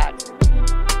 she toxic.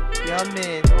 Y'all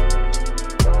men.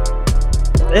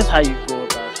 That's how you go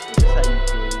about shit. That's how you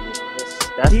do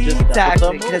it. That's He's just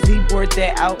toxic because he brought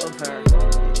that out of her.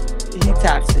 He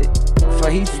toxic.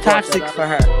 He's toxic for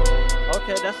her.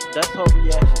 Okay, that's her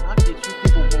reaction. I get you.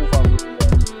 People move off of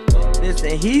reaction.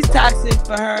 Listen, he's toxic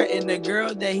for her, and the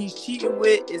girl that he's cheating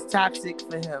with is toxic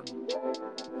for him.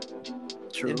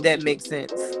 True. If that makes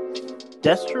sense.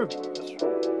 That's true. That's true.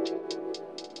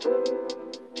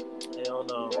 Hell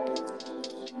no.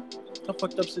 It's a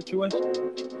fucked up situation.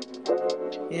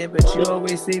 Yeah, but you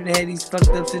always seem to have these fucked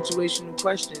up situational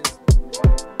questions.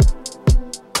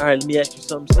 Alright, let me ask you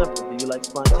something simple. Do you like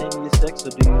spontaneous sex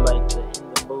or do you like the in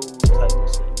the mood type of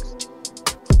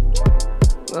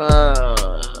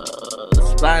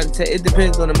sex? It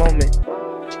depends on the moment.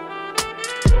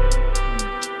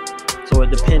 So it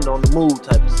depends on the mood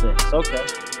type of sex. Okay.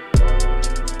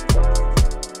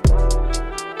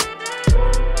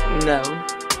 No.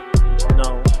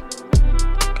 No.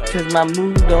 Because my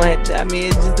mood don't have to, I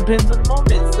mean, it just depends on the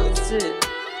moment, so shit.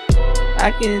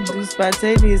 I can do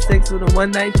spontaneous sex with a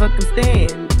one night fucking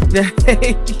stand.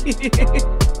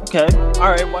 Okay.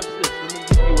 Alright, watch this. Let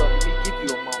me give you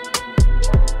a moment.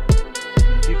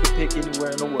 If you could pick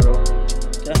anywhere in the world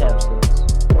to have sex,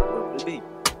 where would it be?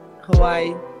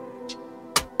 Hawaii.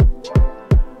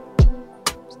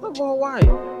 Stuff Hawaii.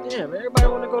 Damn, everybody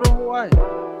wanna go to Hawaii.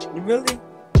 You really?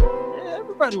 Yeah,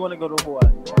 everybody wanna go to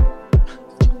Hawaii.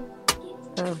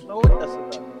 I don't know what that's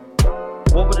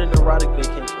about. What would an erotic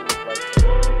vacation look like?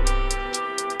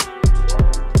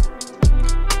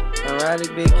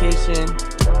 Erotic vacation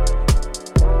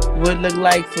would look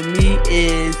like for me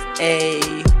is a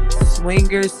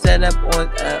swinger setup on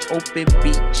an open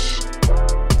beach.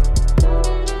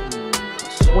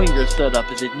 Swinger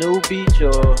setup. Is it nude beach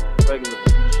or regular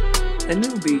beach? A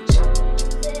new beach.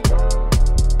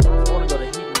 I want to go to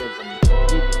hedonism.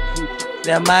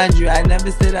 Now, mind you, I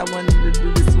never said I wanted to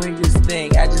do the swingers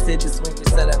thing. I just said the swingers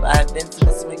setup. I have been to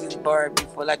the swingers bar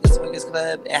before, like the swingers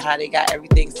club, and how they got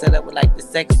everything set up with like the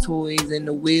sex toys and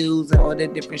the wheels and all the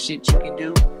different shit you can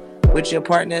do with your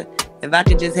partner. If I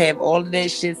could just have all of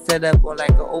that shit set up on like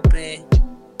an open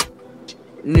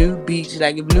new beach,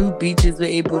 like if new beaches were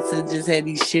able to just have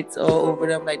these shits all over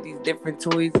them, like these different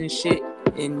toys and shit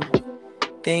and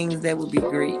things, that would be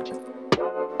great.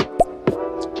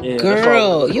 Yeah,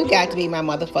 girl, you got to be my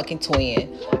motherfucking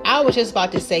twin. I was just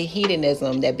about to say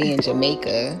hedonism, that be in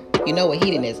Jamaica. You know what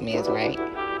hedonism is, right?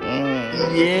 Yeah.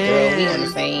 Girl, we on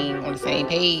the same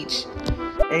page.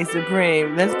 Hey,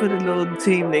 Supreme, let's put a little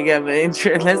team together and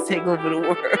let's take over the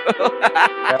world.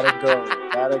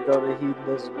 Gotta go to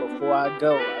hedonism. Before I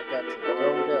go, I got to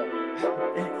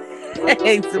go there.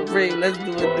 Hey, Supreme, let's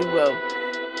do a duo.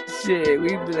 Shit, we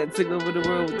been took over the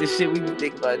world with the shit we be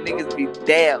thinking about. Niggas be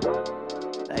damn.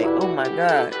 Like, oh my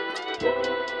god.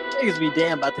 Niggas be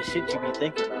damn about the shit you be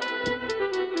thinking about.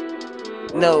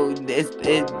 No,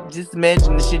 just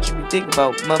imagine the shit you be thinking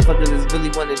about. Motherfuckers is really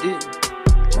want to do.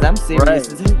 Cause I'm serious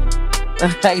as hell.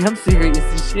 Like, I'm serious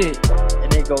as shit.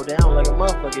 And they go down like a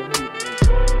motherfucker.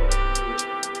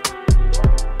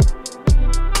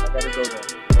 I gotta go there.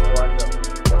 Before I go.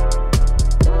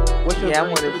 What's your Yeah, I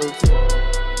dream want to go threesome? too.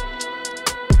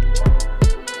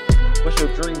 What's your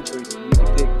dream threesome? You can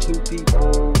pick 2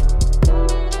 people,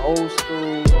 old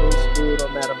school, new school,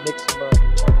 don't matter, mix them up.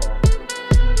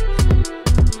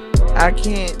 I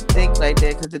can't think like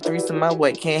that because the threesome my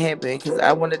way can't happen because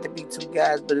I want it to be 2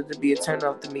 guys, but it'll be a turn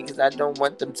off to me because I don't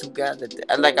want them 2 guys.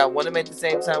 Like, I want them at the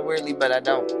same time, weirdly, but I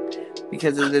don't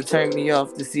because it'll turn me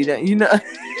off to see that, you know.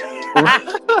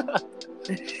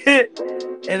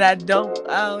 And I don't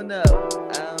know.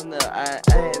 I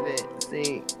haven't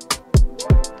seen.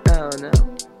 I don't know.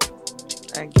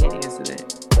 I can't answer that.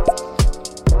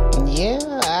 Yeah,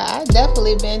 I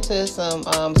definitely been to some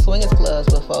swingers clubs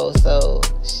before, so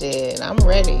shit, I'm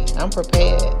ready. I'm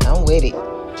prepared. I'm with it.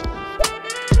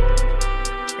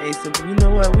 Hey, so you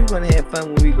know what? We're gonna have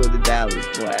fun when we go to Dallas,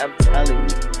 boy. I'm telling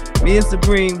you. Me and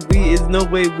Supreme, is no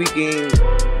way we can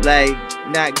like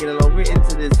not get along. We're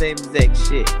into the same exact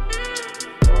shit.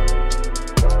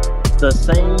 The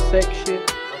same sex shit?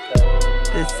 Okay.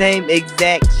 The same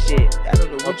exact shit. I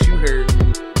don't know what you heard.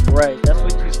 Right, that's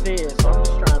what you said, so I'm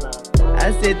just trying to...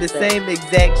 I said the same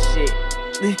exact shit.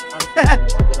 I'm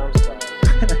sorry.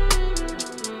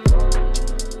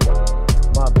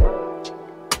 My bad.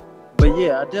 But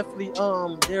yeah, I definitely,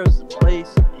 there's a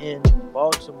place in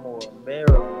Baltimore,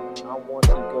 Maryland, I want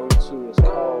to go to. It's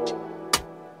called...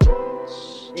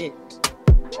 Shit.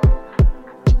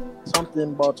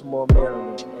 Something Baltimore,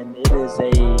 Maryland, and it is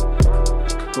a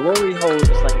glory hole. It's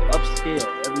like upscale.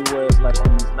 Everywhere is like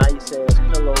these nice ass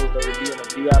pillows that would be in a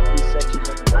VIP section in a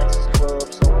nice club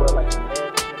somewhere, like a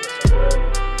mansion or somewhere,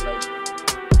 like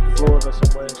Florida or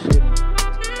somewhere and shit.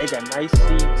 They got nice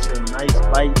seats and nice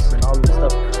lights and all this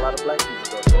stuff. And a lot of black people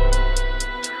go there.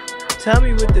 Tell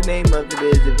me what the name of it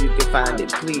is if you can find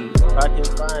it, please. If I can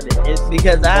find it, it's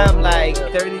because I'm like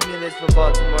 30 minutes from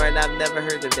Baltimore and I've never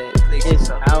heard of that. Please. It's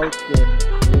out there.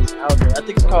 It's out there. I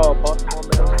think it's called Baltimore,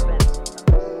 Maryland Fantasy.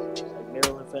 It's like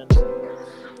Maryland Fantasy.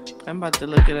 I'm about to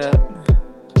look it up.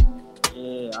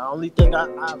 Yeah, I only think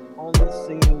I've only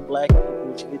seen black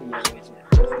people's videos.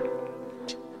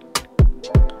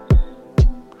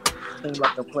 Seems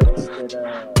like a place that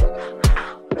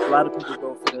a lot of people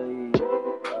go for the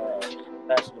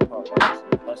bachelor party,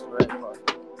 bachelorette party.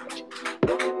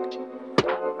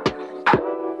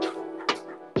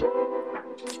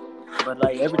 But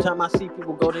like every time I see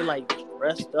people go, they like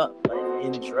dressed up, like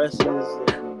in dresses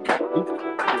and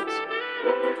outfits.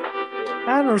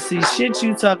 I don't see shit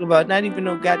you talk about. Not even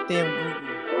no goddamn Google.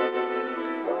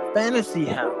 Fantasy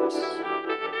house.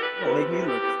 Don't make me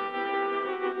look.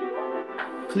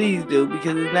 Please do,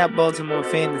 because it's not Baltimore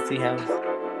Fantasy House.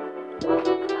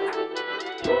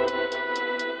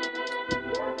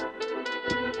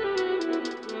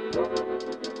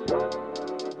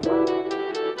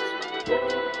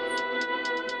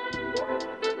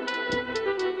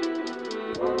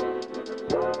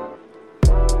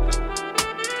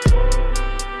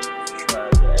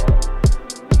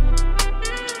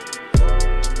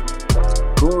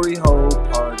 Glory hole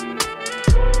party.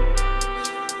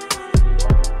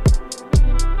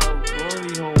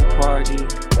 Glory hole party.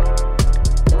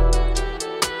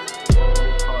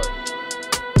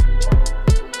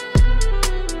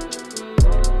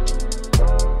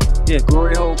 Yeah,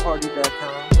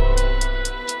 gloryholeparty.com.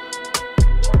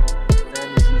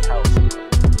 Fantasy house.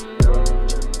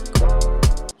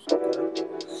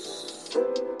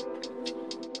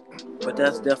 But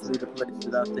that's definitely the place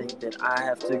that I think that I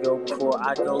have to go before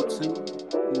I go to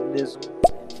hedonism.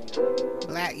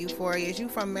 Black Euphoria. You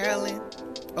from Maryland?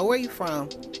 Or where you from?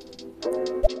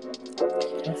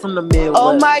 I'm from the Midwest.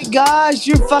 Oh my gosh,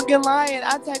 you're fucking lying.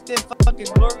 I typed in fucking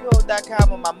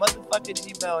gloryhole.com on my motherfucking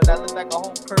Gmail and I look like a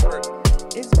whole pervert.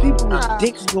 It's people with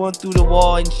dicks going through the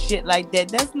wall and shit like that.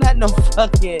 That's not no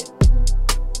fucking...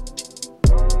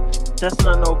 That's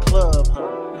not no club,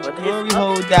 huh? But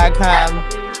gloryhole.com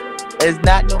is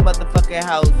not no motherfucking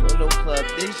house or no club.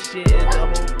 This shit is a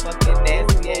whole fucking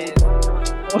nasty ass.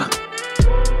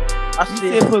 I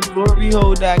said put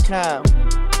gloryhole.com.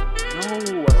 No, I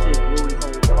said glory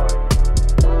hole party.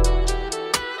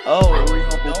 Oh,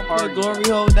 don't put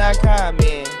gloryhole.com,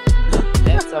 man.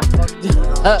 That's some fucked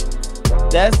up.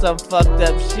 That's some fucked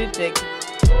up shit. That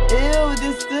ew,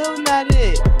 this still not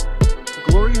it.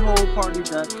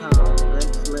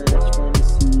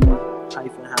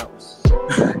 Gloryholeparty.com/fantasy-house.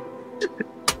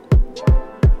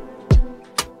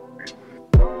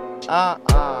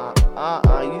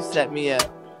 You set me up.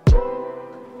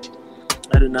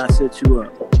 I did not set you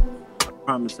up. I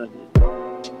promise I did.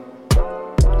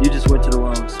 You just went to the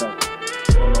wrong site.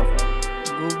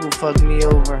 Google fucked me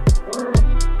over.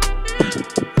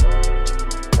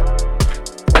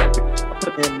 I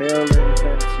put in Maryland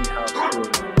Fantasy House Tour.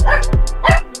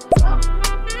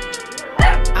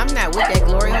 I'm not with that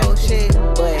glory hole shit,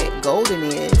 but Golden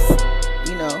is.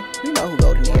 You know who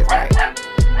Golden is, right?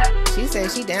 She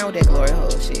said she down with that glory hole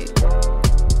shit.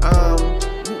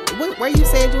 Where you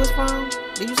said you was from?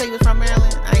 Did you say you was from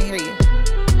Maryland? I didn't hear you.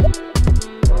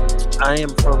 I am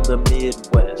from the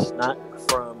Midwest, not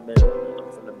from Maryland.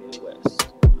 I'm from the Midwest.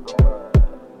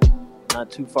 I'm not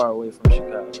too far away from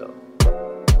Chicago.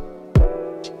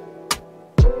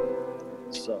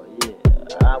 So yeah,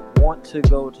 I want to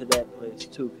go to that place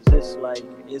too, because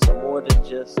it's more than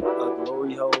just a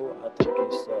glory hole. I think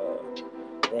it's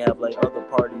they have like other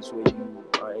parties where you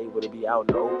are able to be out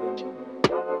in the open,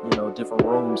 and, different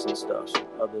rooms and stuff,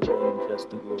 other than just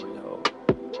the glory hole.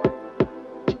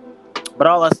 But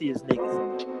all I see is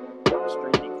niggas,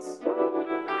 straight niggas.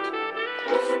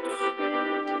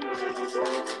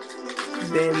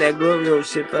 Damn, that glory hole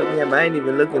shit fucked me up. I ain't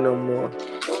even looking no more.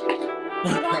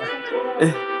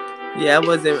 Yeah, I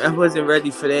wasn't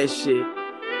ready for that shit.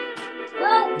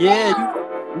 Yeah,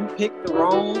 you picked the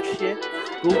wrong shit.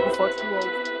 Google fucked you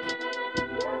over.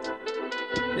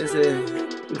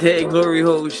 That glory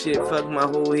hole shit fucked my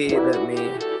whole head up,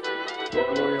 man. That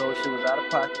glory hole shit was out of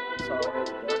pocket.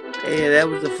 Yeah, that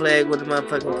was a flag with a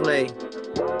motherfucking play.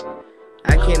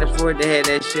 I can't afford to have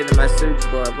that shit in my search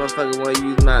bar. Motherfucker want to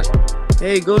use my...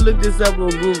 Hey, go look this up on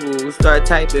Google. Start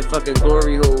typing fucking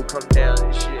glory hole come down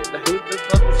and shit. Like, what the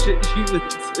fucking shit you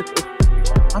listen to?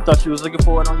 I thought you was looking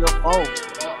for it on your phone.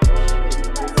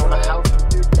 On the house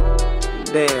computer.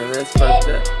 Damn, that's fucked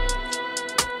up.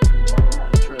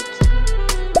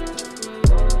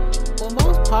 Well,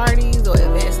 most parties or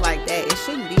events like that, it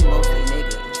shouldn't be mostly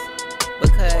niggas.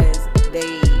 Because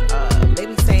they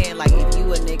be saying, like, if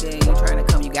you a nigga and you trying to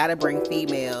come, you gotta bring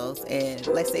females. And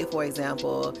let's say, for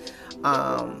example,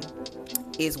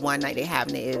 it's one night they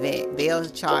having an event, they'll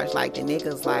charge like the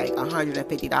niggas like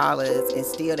 $150, and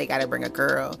still they gotta bring a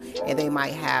girl, and they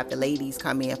might have the ladies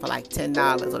come in for like $10,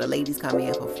 or the ladies come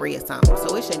in for free or something.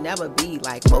 So it should never be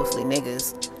like mostly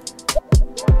niggas.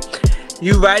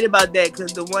 You right about that,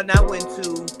 because the one I went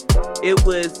to, it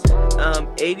was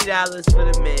 $80 for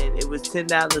the men, it was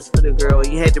 $10 for the girl.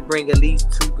 You had to bring at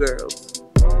least two girls.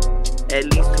 At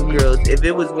least two girls. If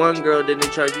it was one girl, then they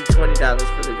charge you $20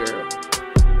 for the girl.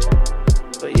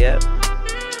 But yeah.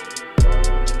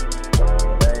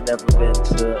 I ain't never been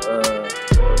to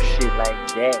shit like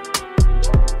that.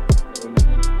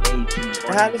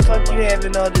 How the fuck you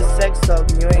having all this sex talk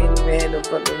and you ain't even had no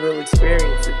fucking real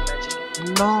experiences?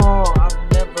 No, I've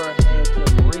never had to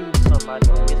bring somebody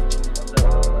with me.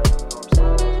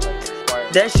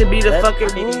 That should be the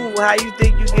fucking rule. How you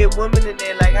think you get women in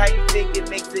there? Like, how you think it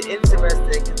makes it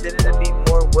interesting? Because then it'll be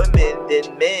more women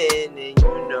than men, and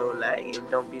like, it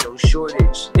don't be no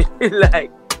shortage.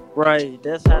 Like, right,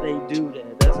 that's how they do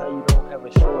that. That's how you don't have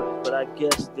a shortage. But I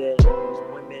guess that it was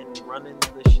women running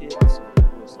the shit, so it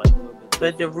was like a little bit.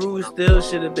 But the rules still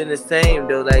should have been the same,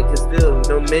 though. Like, it's still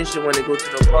no men should want to go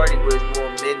to no party where it's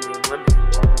more men than women.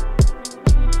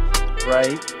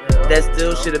 Right. That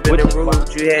still should have been the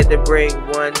rules. You had to bring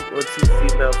one or two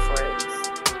female friends.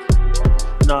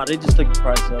 Nah, they just took the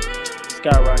price up.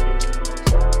 Skyrocketed.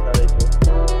 That's how they do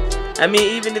it. I mean,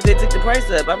 even if they took the price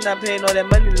up, I'm not paying all that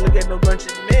money to look at no bunch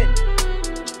of men.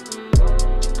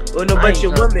 Or no bunch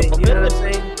of women. You know what I'm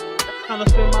saying? I'm trying to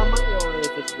spend my money on it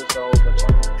if it's just a whole bunch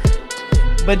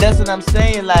of. But that's what I'm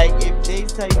saying. Like, if they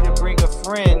tell you to bring a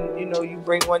friend, you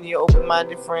bring one of your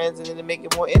open-minded friends, and then to make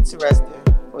it more interesting.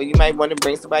 Or you might want to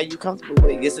bring somebody you comfortable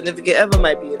with. Your significant other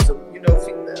might be into,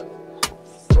 female.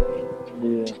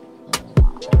 Yeah.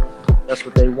 That's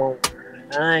what they want.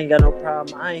 I ain't got no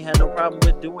problem. I ain't had no problem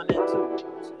with doing that too.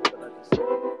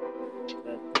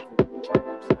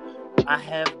 But I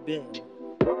have been.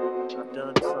 I've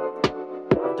done something.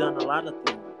 I've done a lot of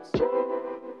things. I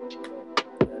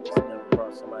just never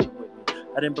brought somebody with me.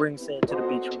 I didn't bring Sand to the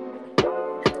beach with me.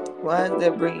 Why is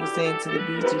that bringing Sand to the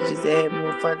beach? You just had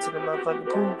more fun to the motherfucking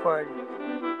pool party.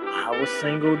 I was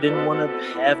single, didn't want to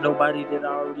have nobody that I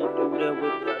already knew there with me.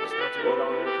 I just wanted to meet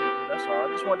all new people. That's all. I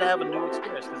just wanted to have a new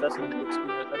experience, because that's a new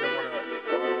experience. I didn't want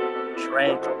to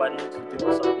drag nobody into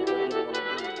doing something they didn't want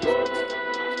to do.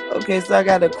 Okay, so I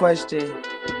got a question.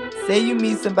 Say you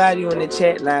meet somebody on the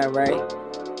chat line, right?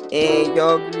 And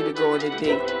y'all agree to go on a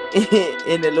date.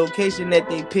 And the location that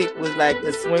they picked was like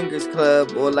a swingers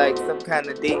club or like some kind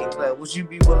of dating club. Would you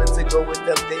be willing to go with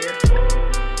them there?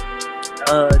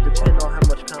 Depending on how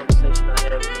much conversation I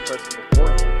had with the person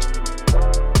beforehand.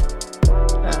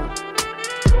 Yeah,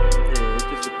 it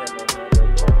just depends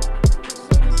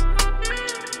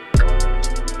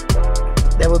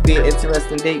would be an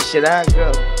interesting date. Should I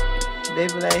go? They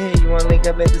be like, hey, you want to link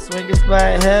up at the swinger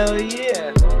spot? Hell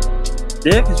yeah.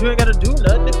 Yeah, because you ain't got to do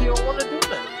nothing if you don't want to do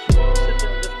nothing. You don't sit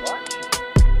there and just watch.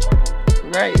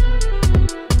 Right.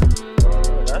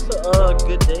 That's a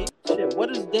good date. Shit, what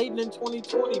is dating in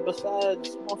 2020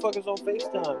 besides motherfuckers on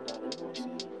FaceTime now? You know what I'm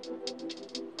saying?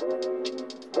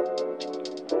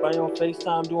 Everybody on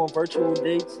FaceTime doing virtual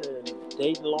dates and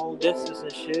dating long distance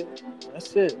and shit.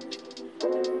 That's it.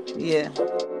 Yeah.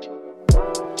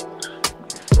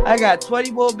 I got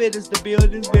 20 more minutes to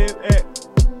build this damn app.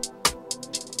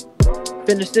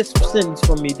 Finish this sentence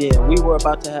for me then. We were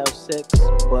about to have sex,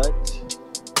 but...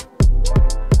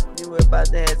 We were about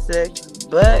to have sex,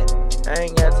 but I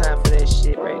ain't got time for that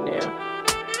shit right now.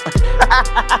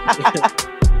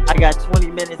 I got 20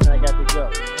 minutes and I got to go.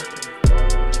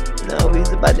 No, we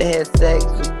was about to have sex,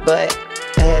 but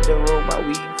I had to roll my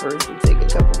weed first and take a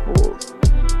couple pulls.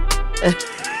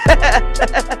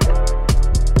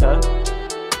 Huh?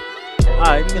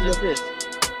 Alright, finish this.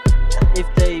 If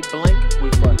they blink, we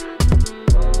fuck.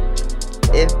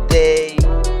 If they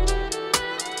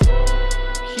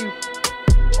cute.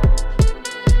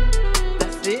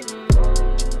 That's it?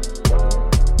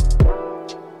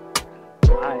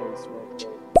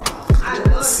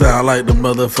 Sound like the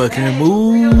motherfucking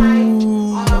move.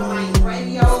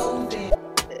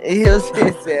 He'll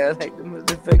say sound like the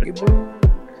motherfucking move.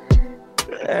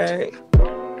 Alright.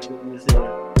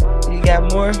 You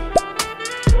got more?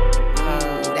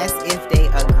 That's if they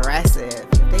aggressive.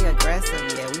 If they aggressive,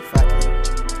 yeah, we fucking.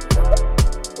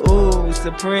 Ooh,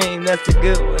 Supreme, that's a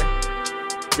good one.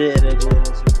 Yeah, that's a good one.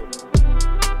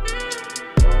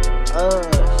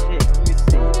 Shit, let me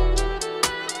see.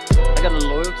 I got a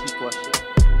loyalty question.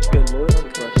 Good loyalty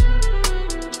question.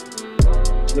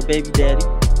 Your baby daddy,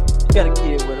 you got a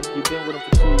kid with him. You've been with him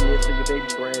for 2 years, so your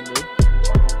baby's brand new.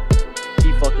 He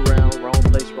fuck around, wrong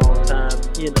place, wrong time.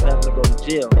 He end up having to go to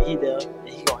jail. And he there, and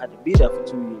he gonna have to be there for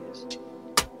 2 years.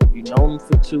 You know him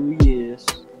for 2 years.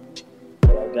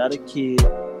 Y'all got a kid.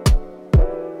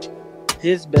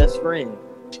 His best friend,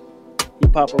 he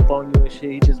pop up on you and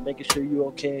shit. He just making sure you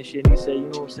okay and shit. And he say, you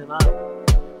know what I'm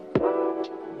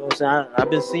saying? I've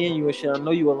been seeing you and shit. I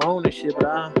know you alone and shit, but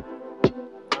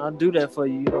I'll do that for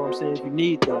you. You know what I'm saying? If you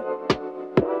need that,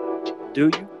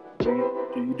 do you? Do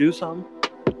you do something?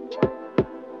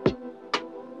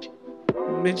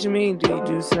 What you mean? Do you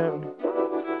do something?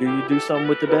 Do you do something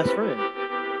with the best friend?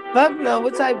 Fuck no.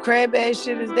 What type of crab ass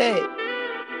shit is that?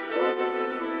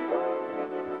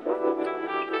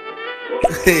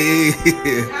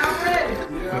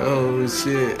 Oh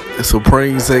shit!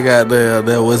 Supreme say got there.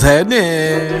 That was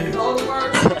happening.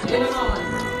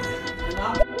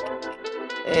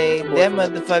 Hey, that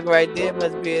motherfucker right there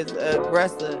must be his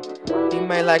aggressor. He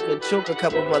might like to choke a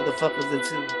couple motherfuckers or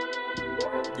two.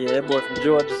 Yeah, that boy from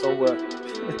Georgia somewhere.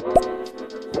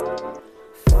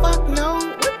 Fuck no.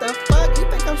 What the fuck? You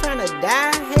think I'm trying to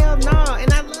die? Hell no.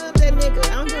 And I love that nigga.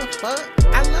 I don't give a fuck.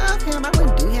 I love him. I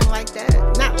wouldn't do him like that.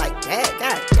 Not like that.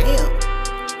 God damn.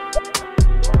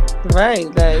 Right,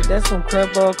 like that's some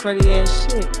crudball cruddy ass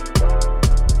shit.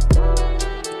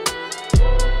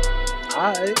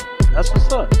 Alright, that's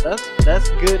what's up. That's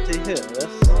good to hear.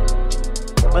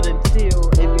 But until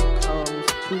it becomes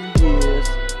 2 years,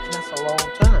 that's a long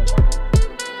time.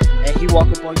 And he walk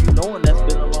up on you knowing that's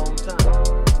been a long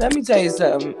time. Let me tell you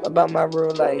something about my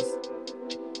real life.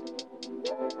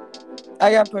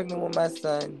 I got pregnant with my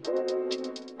son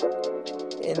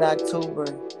in October.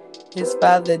 His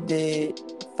father did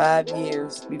 5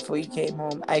 years before he came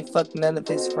home. I fucked none of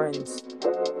his friends.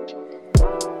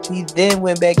 He then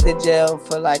went back to jail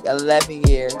for like 11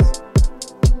 years.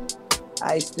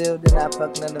 I still did not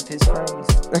fuck none of his friends.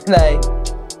 Like,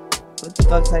 what the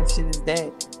fuck type shit is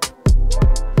that?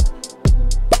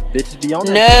 Bitches be on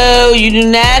that. No, you do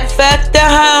not fuck the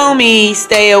homie.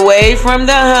 Stay away from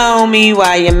the homie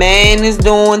while your man is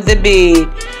doing the bid.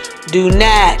 Do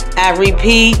not, I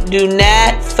repeat, do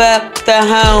not fuck the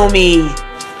homie.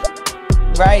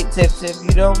 Right, Tip,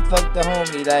 you don't fuck the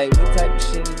homie. Like, what type of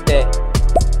shit is that?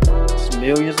 It's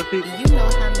millions of people. You know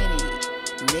how many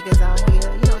niggas out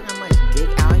here? You know how much dick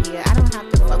out here? I don't have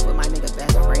to fuck with my nigga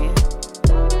best friend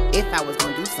if I was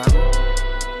gonna do something.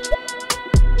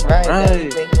 Right. That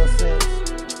doesn't make no sense.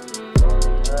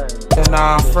 Right.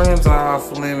 Nah, friends are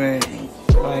off limit.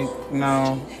 Like,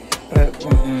 no.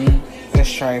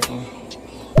 That's trifling.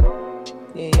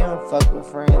 Yeah, you don't fuck with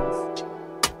friends.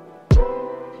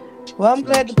 Well, I'm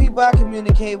glad the people I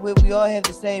communicate with, we all have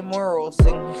the same morals.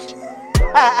 God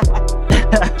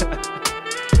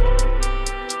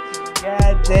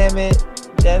damn it.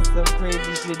 That's some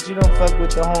crazy shit. You don't fuck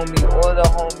with the homie or the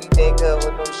homie nigga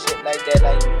or no shit like that.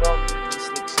 Like, you don't do this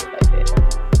slick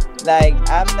Like,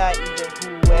 I'm not even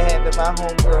cool with having my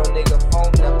homegirl nigga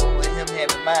phone number with him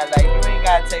having mine. Like, you ain't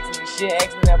gotta text me shit,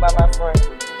 ask me that about my friend.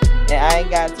 And I ain't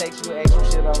gotta text you extra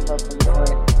shit on motherfucking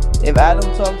friend. If I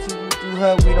don't talk to you through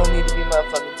her, we don't need to be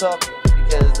motherfucking talking.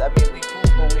 Because, I mean, we cool,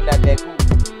 but we not that cool.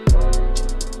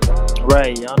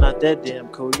 Right, y'all not that damn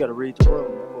cool. You gotta read the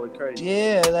room. Boy, crazy.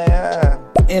 Yeah, like,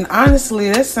 And honestly,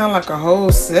 that sound like a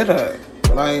whole setup.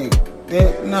 Like,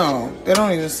 that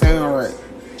don't even sound right.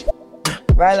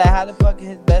 Right, like, how the fuck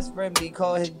his best friend be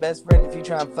called his best friend if you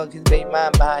try and fuck his baby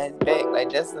mom behind his back? Like,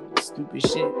 that's some stupid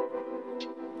shit.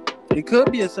 It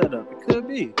could be a setup. It could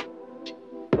be.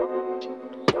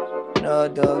 No,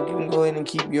 dog, you can go ahead and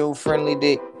keep your friendly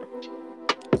dick.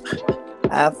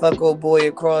 I fuck old boy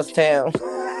across town.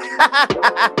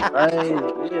 Right,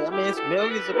 yeah, I mean, it's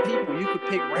millions of people. You could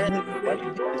pick random. Why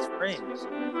you pick his friends?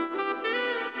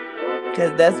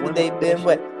 Because that's what they've been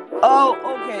with. Oh,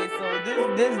 okay, so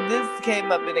this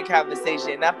came up in a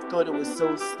conversation, and I thought it was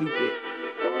so stupid.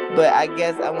 But I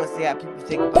guess I want to see how people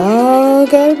think about it. Oh,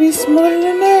 gotta be smarter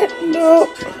than that. No.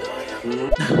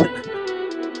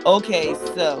 Okay,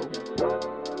 so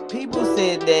people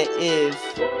said that if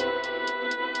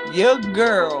your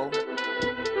girl,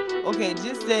 okay,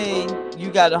 just say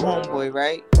you got a homeboy,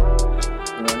 right?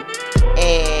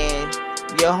 And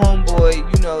your homeboy,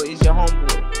 you know, is your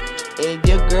homeboy. And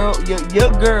your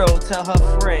girl tell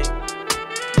her friend,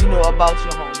 you know, about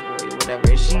your homeboy or whatever,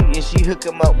 and she hook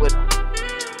him up with him.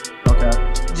 Okay.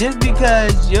 Just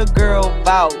because your girl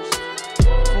vouched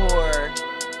for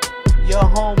your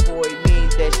homeboy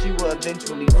means that she will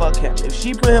eventually fuck him. If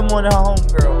she put him on her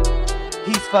homegirl,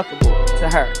 he's fuckable to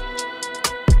her.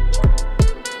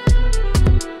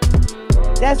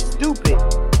 That's stupid.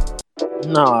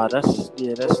 Nah, that's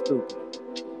stupid. That's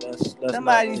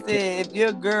Somebody said if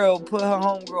your girl put her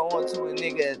homegirl onto a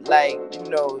nigga, like, you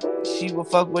know, she will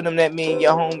fuck with him, that means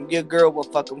your girl will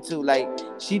fuck him too. Like,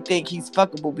 she think he's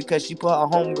fuckable because she put her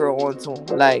homegirl onto him.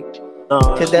 Like,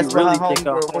 because that's what really her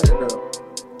homegirl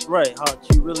wants. Right,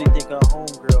 she really think her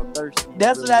homegirl thirsty.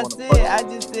 That's what I said. I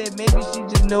just said maybe she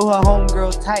just know her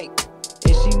homegirl type.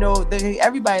 And she know that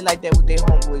everybody like that with their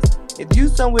homeboys. If you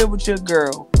somewhere with your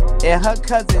girl and her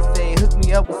cousin say, hook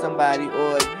me up with somebody,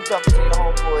 or you talking to your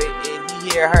homeboy and he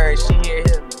hear her and she hear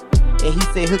him and he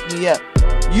say, hook me up,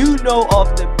 you know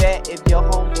off the bat if your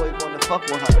homeboy wanna fuck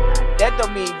with her. That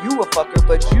don't mean you a fucker,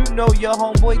 but you know your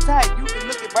homeboy type. You can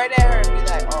look it right at her and be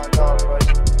like, oh no, bro,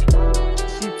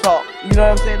 she talk. You know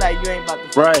what I'm saying? Like, you ain't about to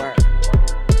fuck with her.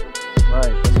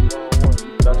 Right, that's the wrong one.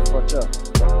 You got to fuck up.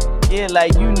 Yeah,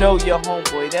 like, you know your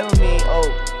homeboy. That don't mean, oh,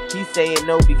 he's saying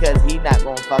no because he not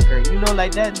gonna fuck her. You know,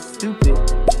 like, that's stupid.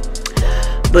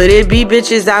 But it be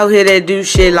bitches out here that do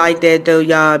shit like that though,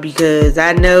 y'all, because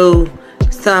I know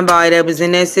somebody that was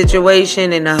in that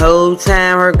situation, and the whole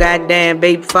time her goddamn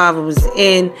baby father was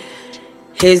in,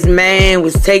 his man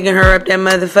was taking her up that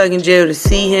motherfucking jail to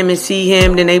see him,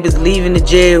 then they was leaving the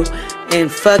jail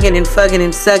and fucking and fucking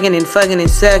and sucking and fucking and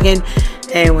sucking.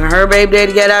 And when her baby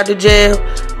daddy got out the jail,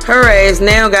 her ass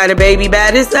now got a baby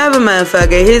by this other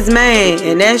motherfucker, his man.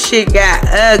 And that shit got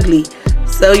ugly.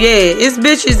 So yeah, it's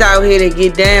bitches out here that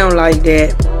get down like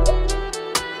that.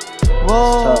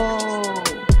 Whoa.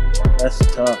 That's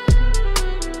tough.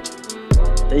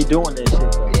 They doing that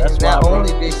shit, bro. That's not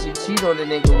only did she cheat on the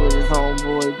nigga with his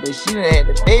homeboy, but she done had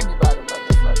the baby by the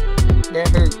motherfucker. That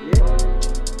hurt. Yeah.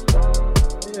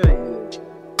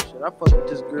 Shit, I fucked with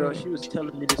this girl. She was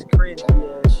telling me this crazy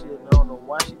ass shit. I don't know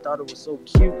why she thought it was so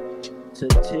cute to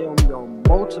tell me on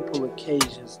multiple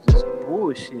occasions this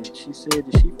bullshit. She said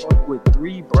that she fucked with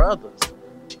 3 brothers.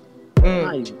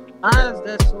 Like, how is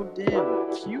that so damn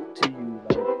cute to you?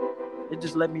 Like, it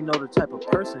just let me know the type of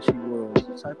person she was.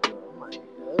 The type of, I'm like,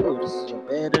 oh, this is a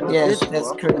bad individual. Yes,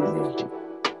 that's crazy.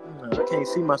 I can't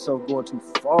see myself going too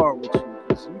far with you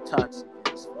because you toxic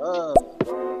as fuck.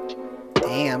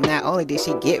 Damn, not only did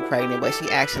she get pregnant, but she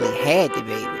actually had the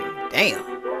baby. Damn.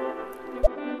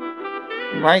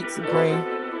 Right, Supreme.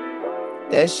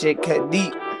 That shit cut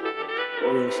deep.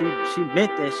 Yeah, she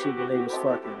meant that shit when they was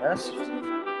fucking. That's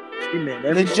she meant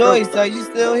every LaJoyce, are you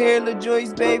still here,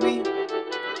 LaJoyce, baby?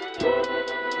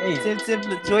 Tip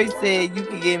LaJoyce said you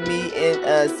can give me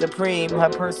and Supreme her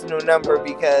personal number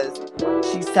because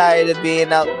she's tired of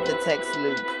being out the text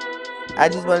loop. I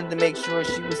just wanted to make sure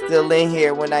she was still in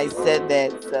here when I said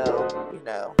that, so, you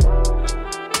know.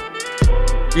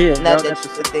 Yeah, not that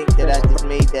you would think that I just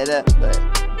made that up, but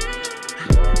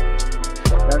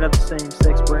y'all got the same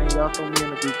sex brain. Y'all throw me in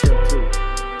the group chat too.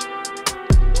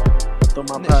 Throw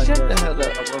my podcast. Shut the hell up.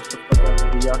 I roast the fuck out of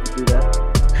you. Y'all can do that.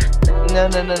 No,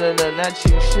 not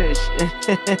you. Shush.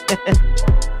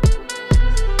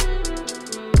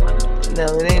 No,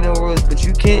 it ain't no rules, but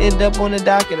you can't end up on the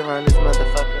docket around this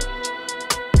motherfucker.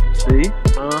 See?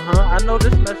 I know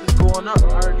this mess is going up. I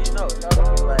already know. Y'all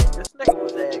gonna be like, this nigga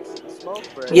was asking smoke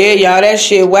break. Yeah, y'all, that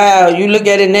shit wild. You look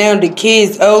at it now, the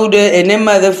kids older, and them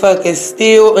motherfuckers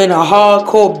still in a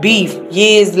hardcore beef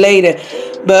years later.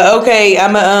 But okay,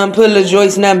 I'ma put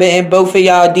LaJoyce's number in both of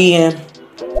y'all DM.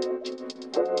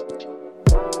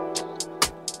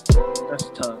 That's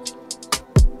tough.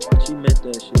 She meant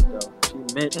that shit though. She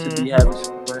meant to be having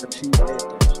some fun. She meant that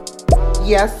shit.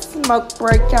 Yes, smoke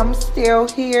break, I'm still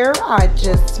here. I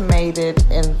just made it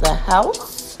in the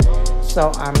house.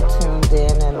 So I'm tuned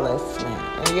in and listening.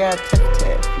 And yeah,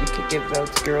 Tiff, you could give those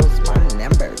girls my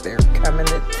number. They're coming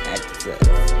to Texas.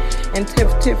 And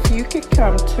Tiff, you could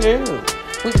come too.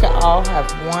 We could all have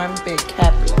one big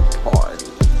happy party.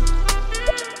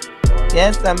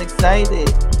 Yes, I'm excited.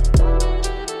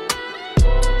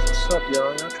 What's up,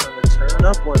 y'all? Y'all trying to turn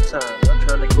up one time. Y'all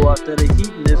trying to go out there to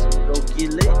hedonism and go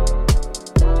get lit.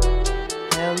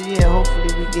 Hell yeah,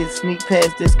 hopefully we get sneak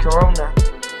past this corona.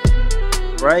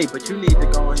 Right, but you need to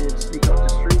go ahead and sneak up the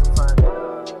street and find a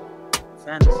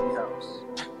fantasy house.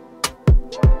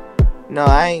 No,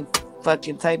 I ain't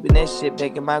fucking typing that shit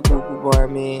back in my Google bar,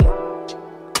 man.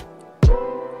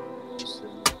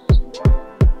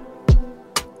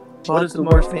 What is the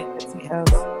worst fantasy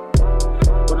house?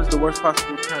 What is the worst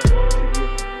possible time to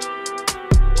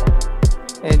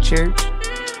get? At church.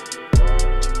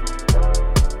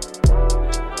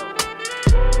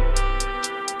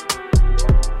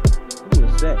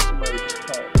 That somebody just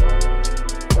called.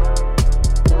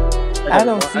 I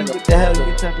don't see what the hell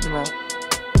you're talking about.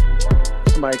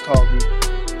 Somebody called me.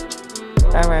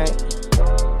 Alright.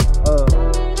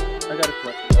 I got a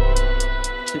question.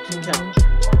 Kitchen couch.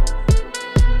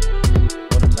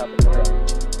 On the top of the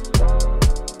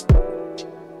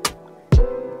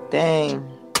drop. Dang.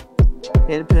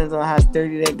 It depends on how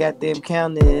sturdy that goddamn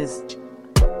counter is.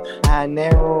 How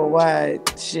narrow or wide.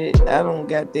 Shit, I don't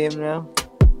goddamn know.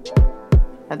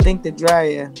 I think the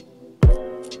dryer.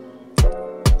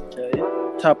 Okay,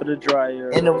 top of the dryer.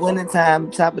 In the wintertime,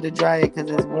 top of the dryer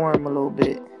because it's warm a little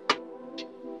bit.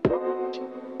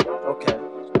 Okay.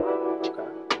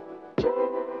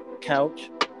 Couch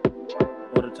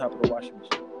or the top of the washing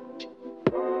machine?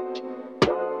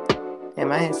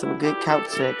 Damn, I had some good couch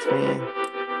sex, man.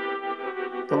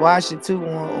 The washer too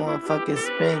on fucking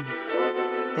spin.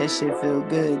 That shit feel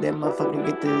good. That motherfucker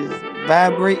get this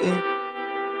vibrating.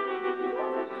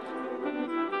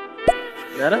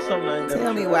 Now that's something I ain't never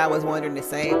Tell me why I was wondering the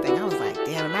same thing. I was like,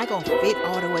 damn, am I gonna fit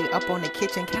all the way up on the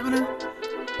kitchen counter?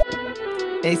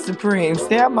 Hey, Supreme,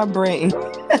 stay out my brain.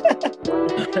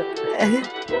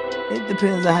 It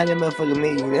depends on how that motherfucker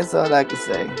made you. That's all I can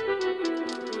say.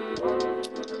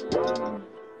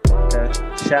 Okay.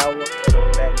 Shower or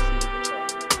backseat?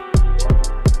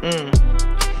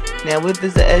 Now, if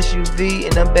it's an SUV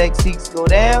and them back seats go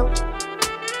down,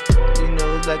 you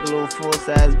know, it's like a little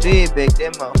full-size bed back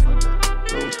there, motherfucker.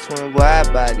 Little twin wide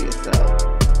body or something.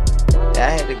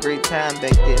 I had a great time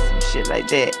back there, some shit like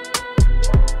that.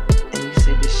 And you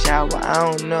said the shower, I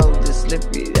don't know, the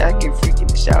slippery. I get freaky in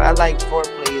the shower. I like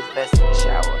foreplay is best in the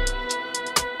shower.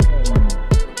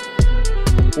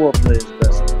 Foreplay is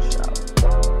best in the shower.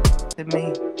 To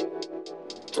me.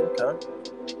 Okay.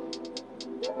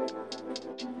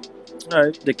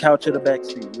 Alright, the couch or the back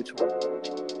seat, which one?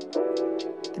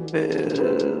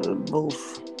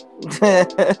 Both.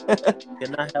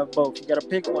 Cannot have both. You gotta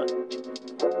pick one.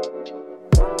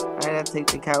 Alright, I'll take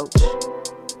the couch.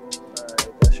 Alright,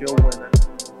 that's your winner.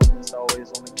 It's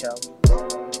always on the couch.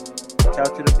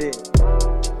 Couch or the bed?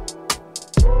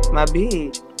 My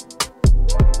bed.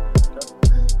 Okay.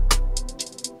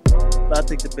 But I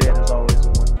think the bed is always the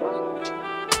winner.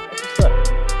 That's what's up.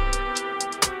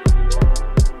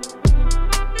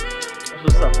 That's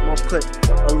what's up. I'm gonna put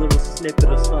a little snippet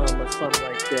of something or something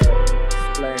like that.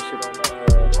 Flash it on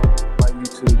my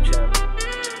YouTube channel.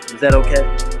 Is that okay?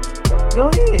 Go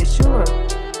ahead, sure.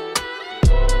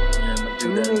 Yeah, I'm gonna do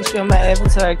let that. me make sure my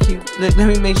avatar cute. Look, let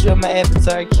me make sure my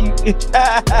avatar cute.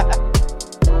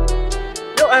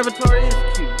 Your avatar is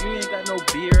cute. You ain't got no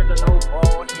beard or no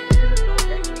bald head or no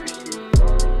extra shit.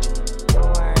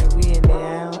 Alright, we in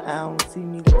there. I don't see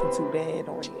me looking too bad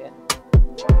on here.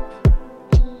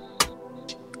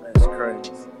 That's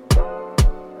crazy.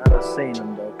 I done seen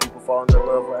them though. People falling in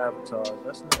love with avatars.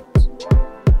 That's nuts.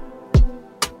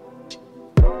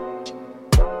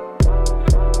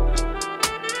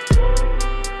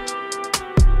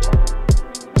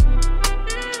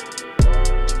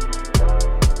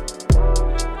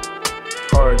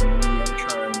 Pardon me, I'm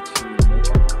trying to make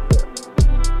it clear.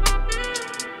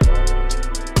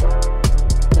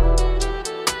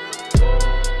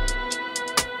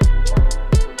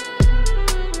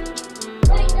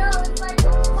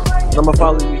 I'm gonna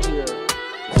follow you here.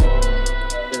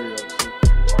 Stereo,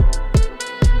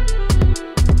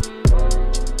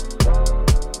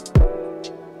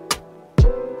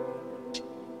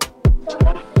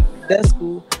 That's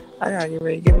cool. I gotta get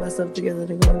ready to get myself together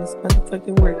to go in this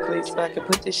motherfucking workplace so I can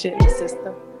put this shit in the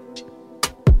system.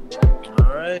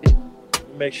 Alright.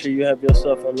 Make sure you have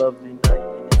yourself a lovely night.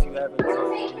 And if you haven't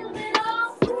drunk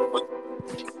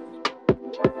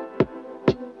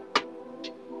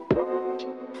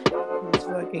these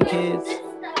fucking kids.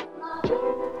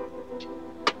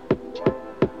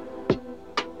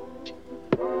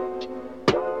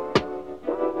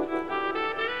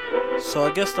 So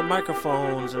I guess the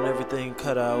microphones and everything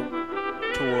cut out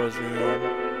towards the end.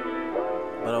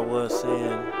 But I was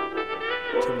saying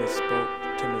to Miss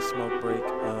Smoke Break,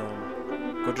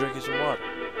 go drink you some water.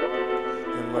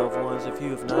 And loved ones, if you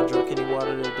have not drunk any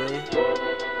water today,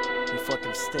 you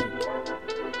fucking stink.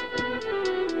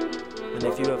 And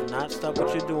if you have not stopped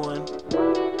what you're doing,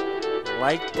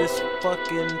 like this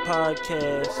fucking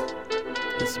podcast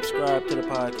and subscribe to the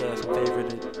podcast and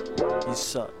favorite it. You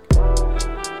suck.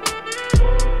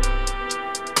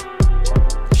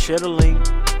 Share the link,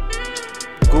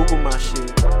 Google my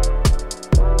shit,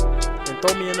 and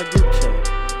throw me in a group chat.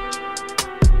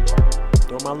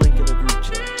 Throw my link in the group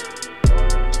chat.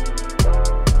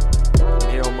 I'm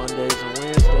here on Mondays and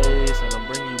Wednesdays, and I'm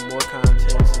bringing you more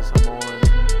content since I'm on the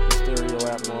Stereo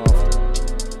app more often.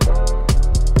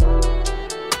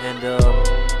 And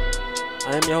I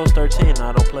am your host 13, and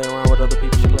I don't play around with other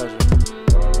people's pleasure.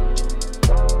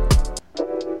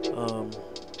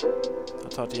 I'll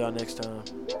talk to y'all next time.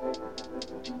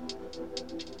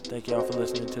 Thank y'all for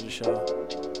listening to the show.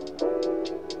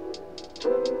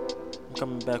 I'm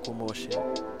coming back with more shit.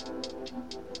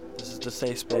 This is the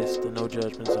safe space, the no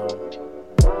judgment zone.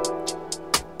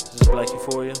 This is Black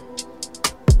Euphoria.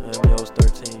 I am your host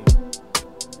 13.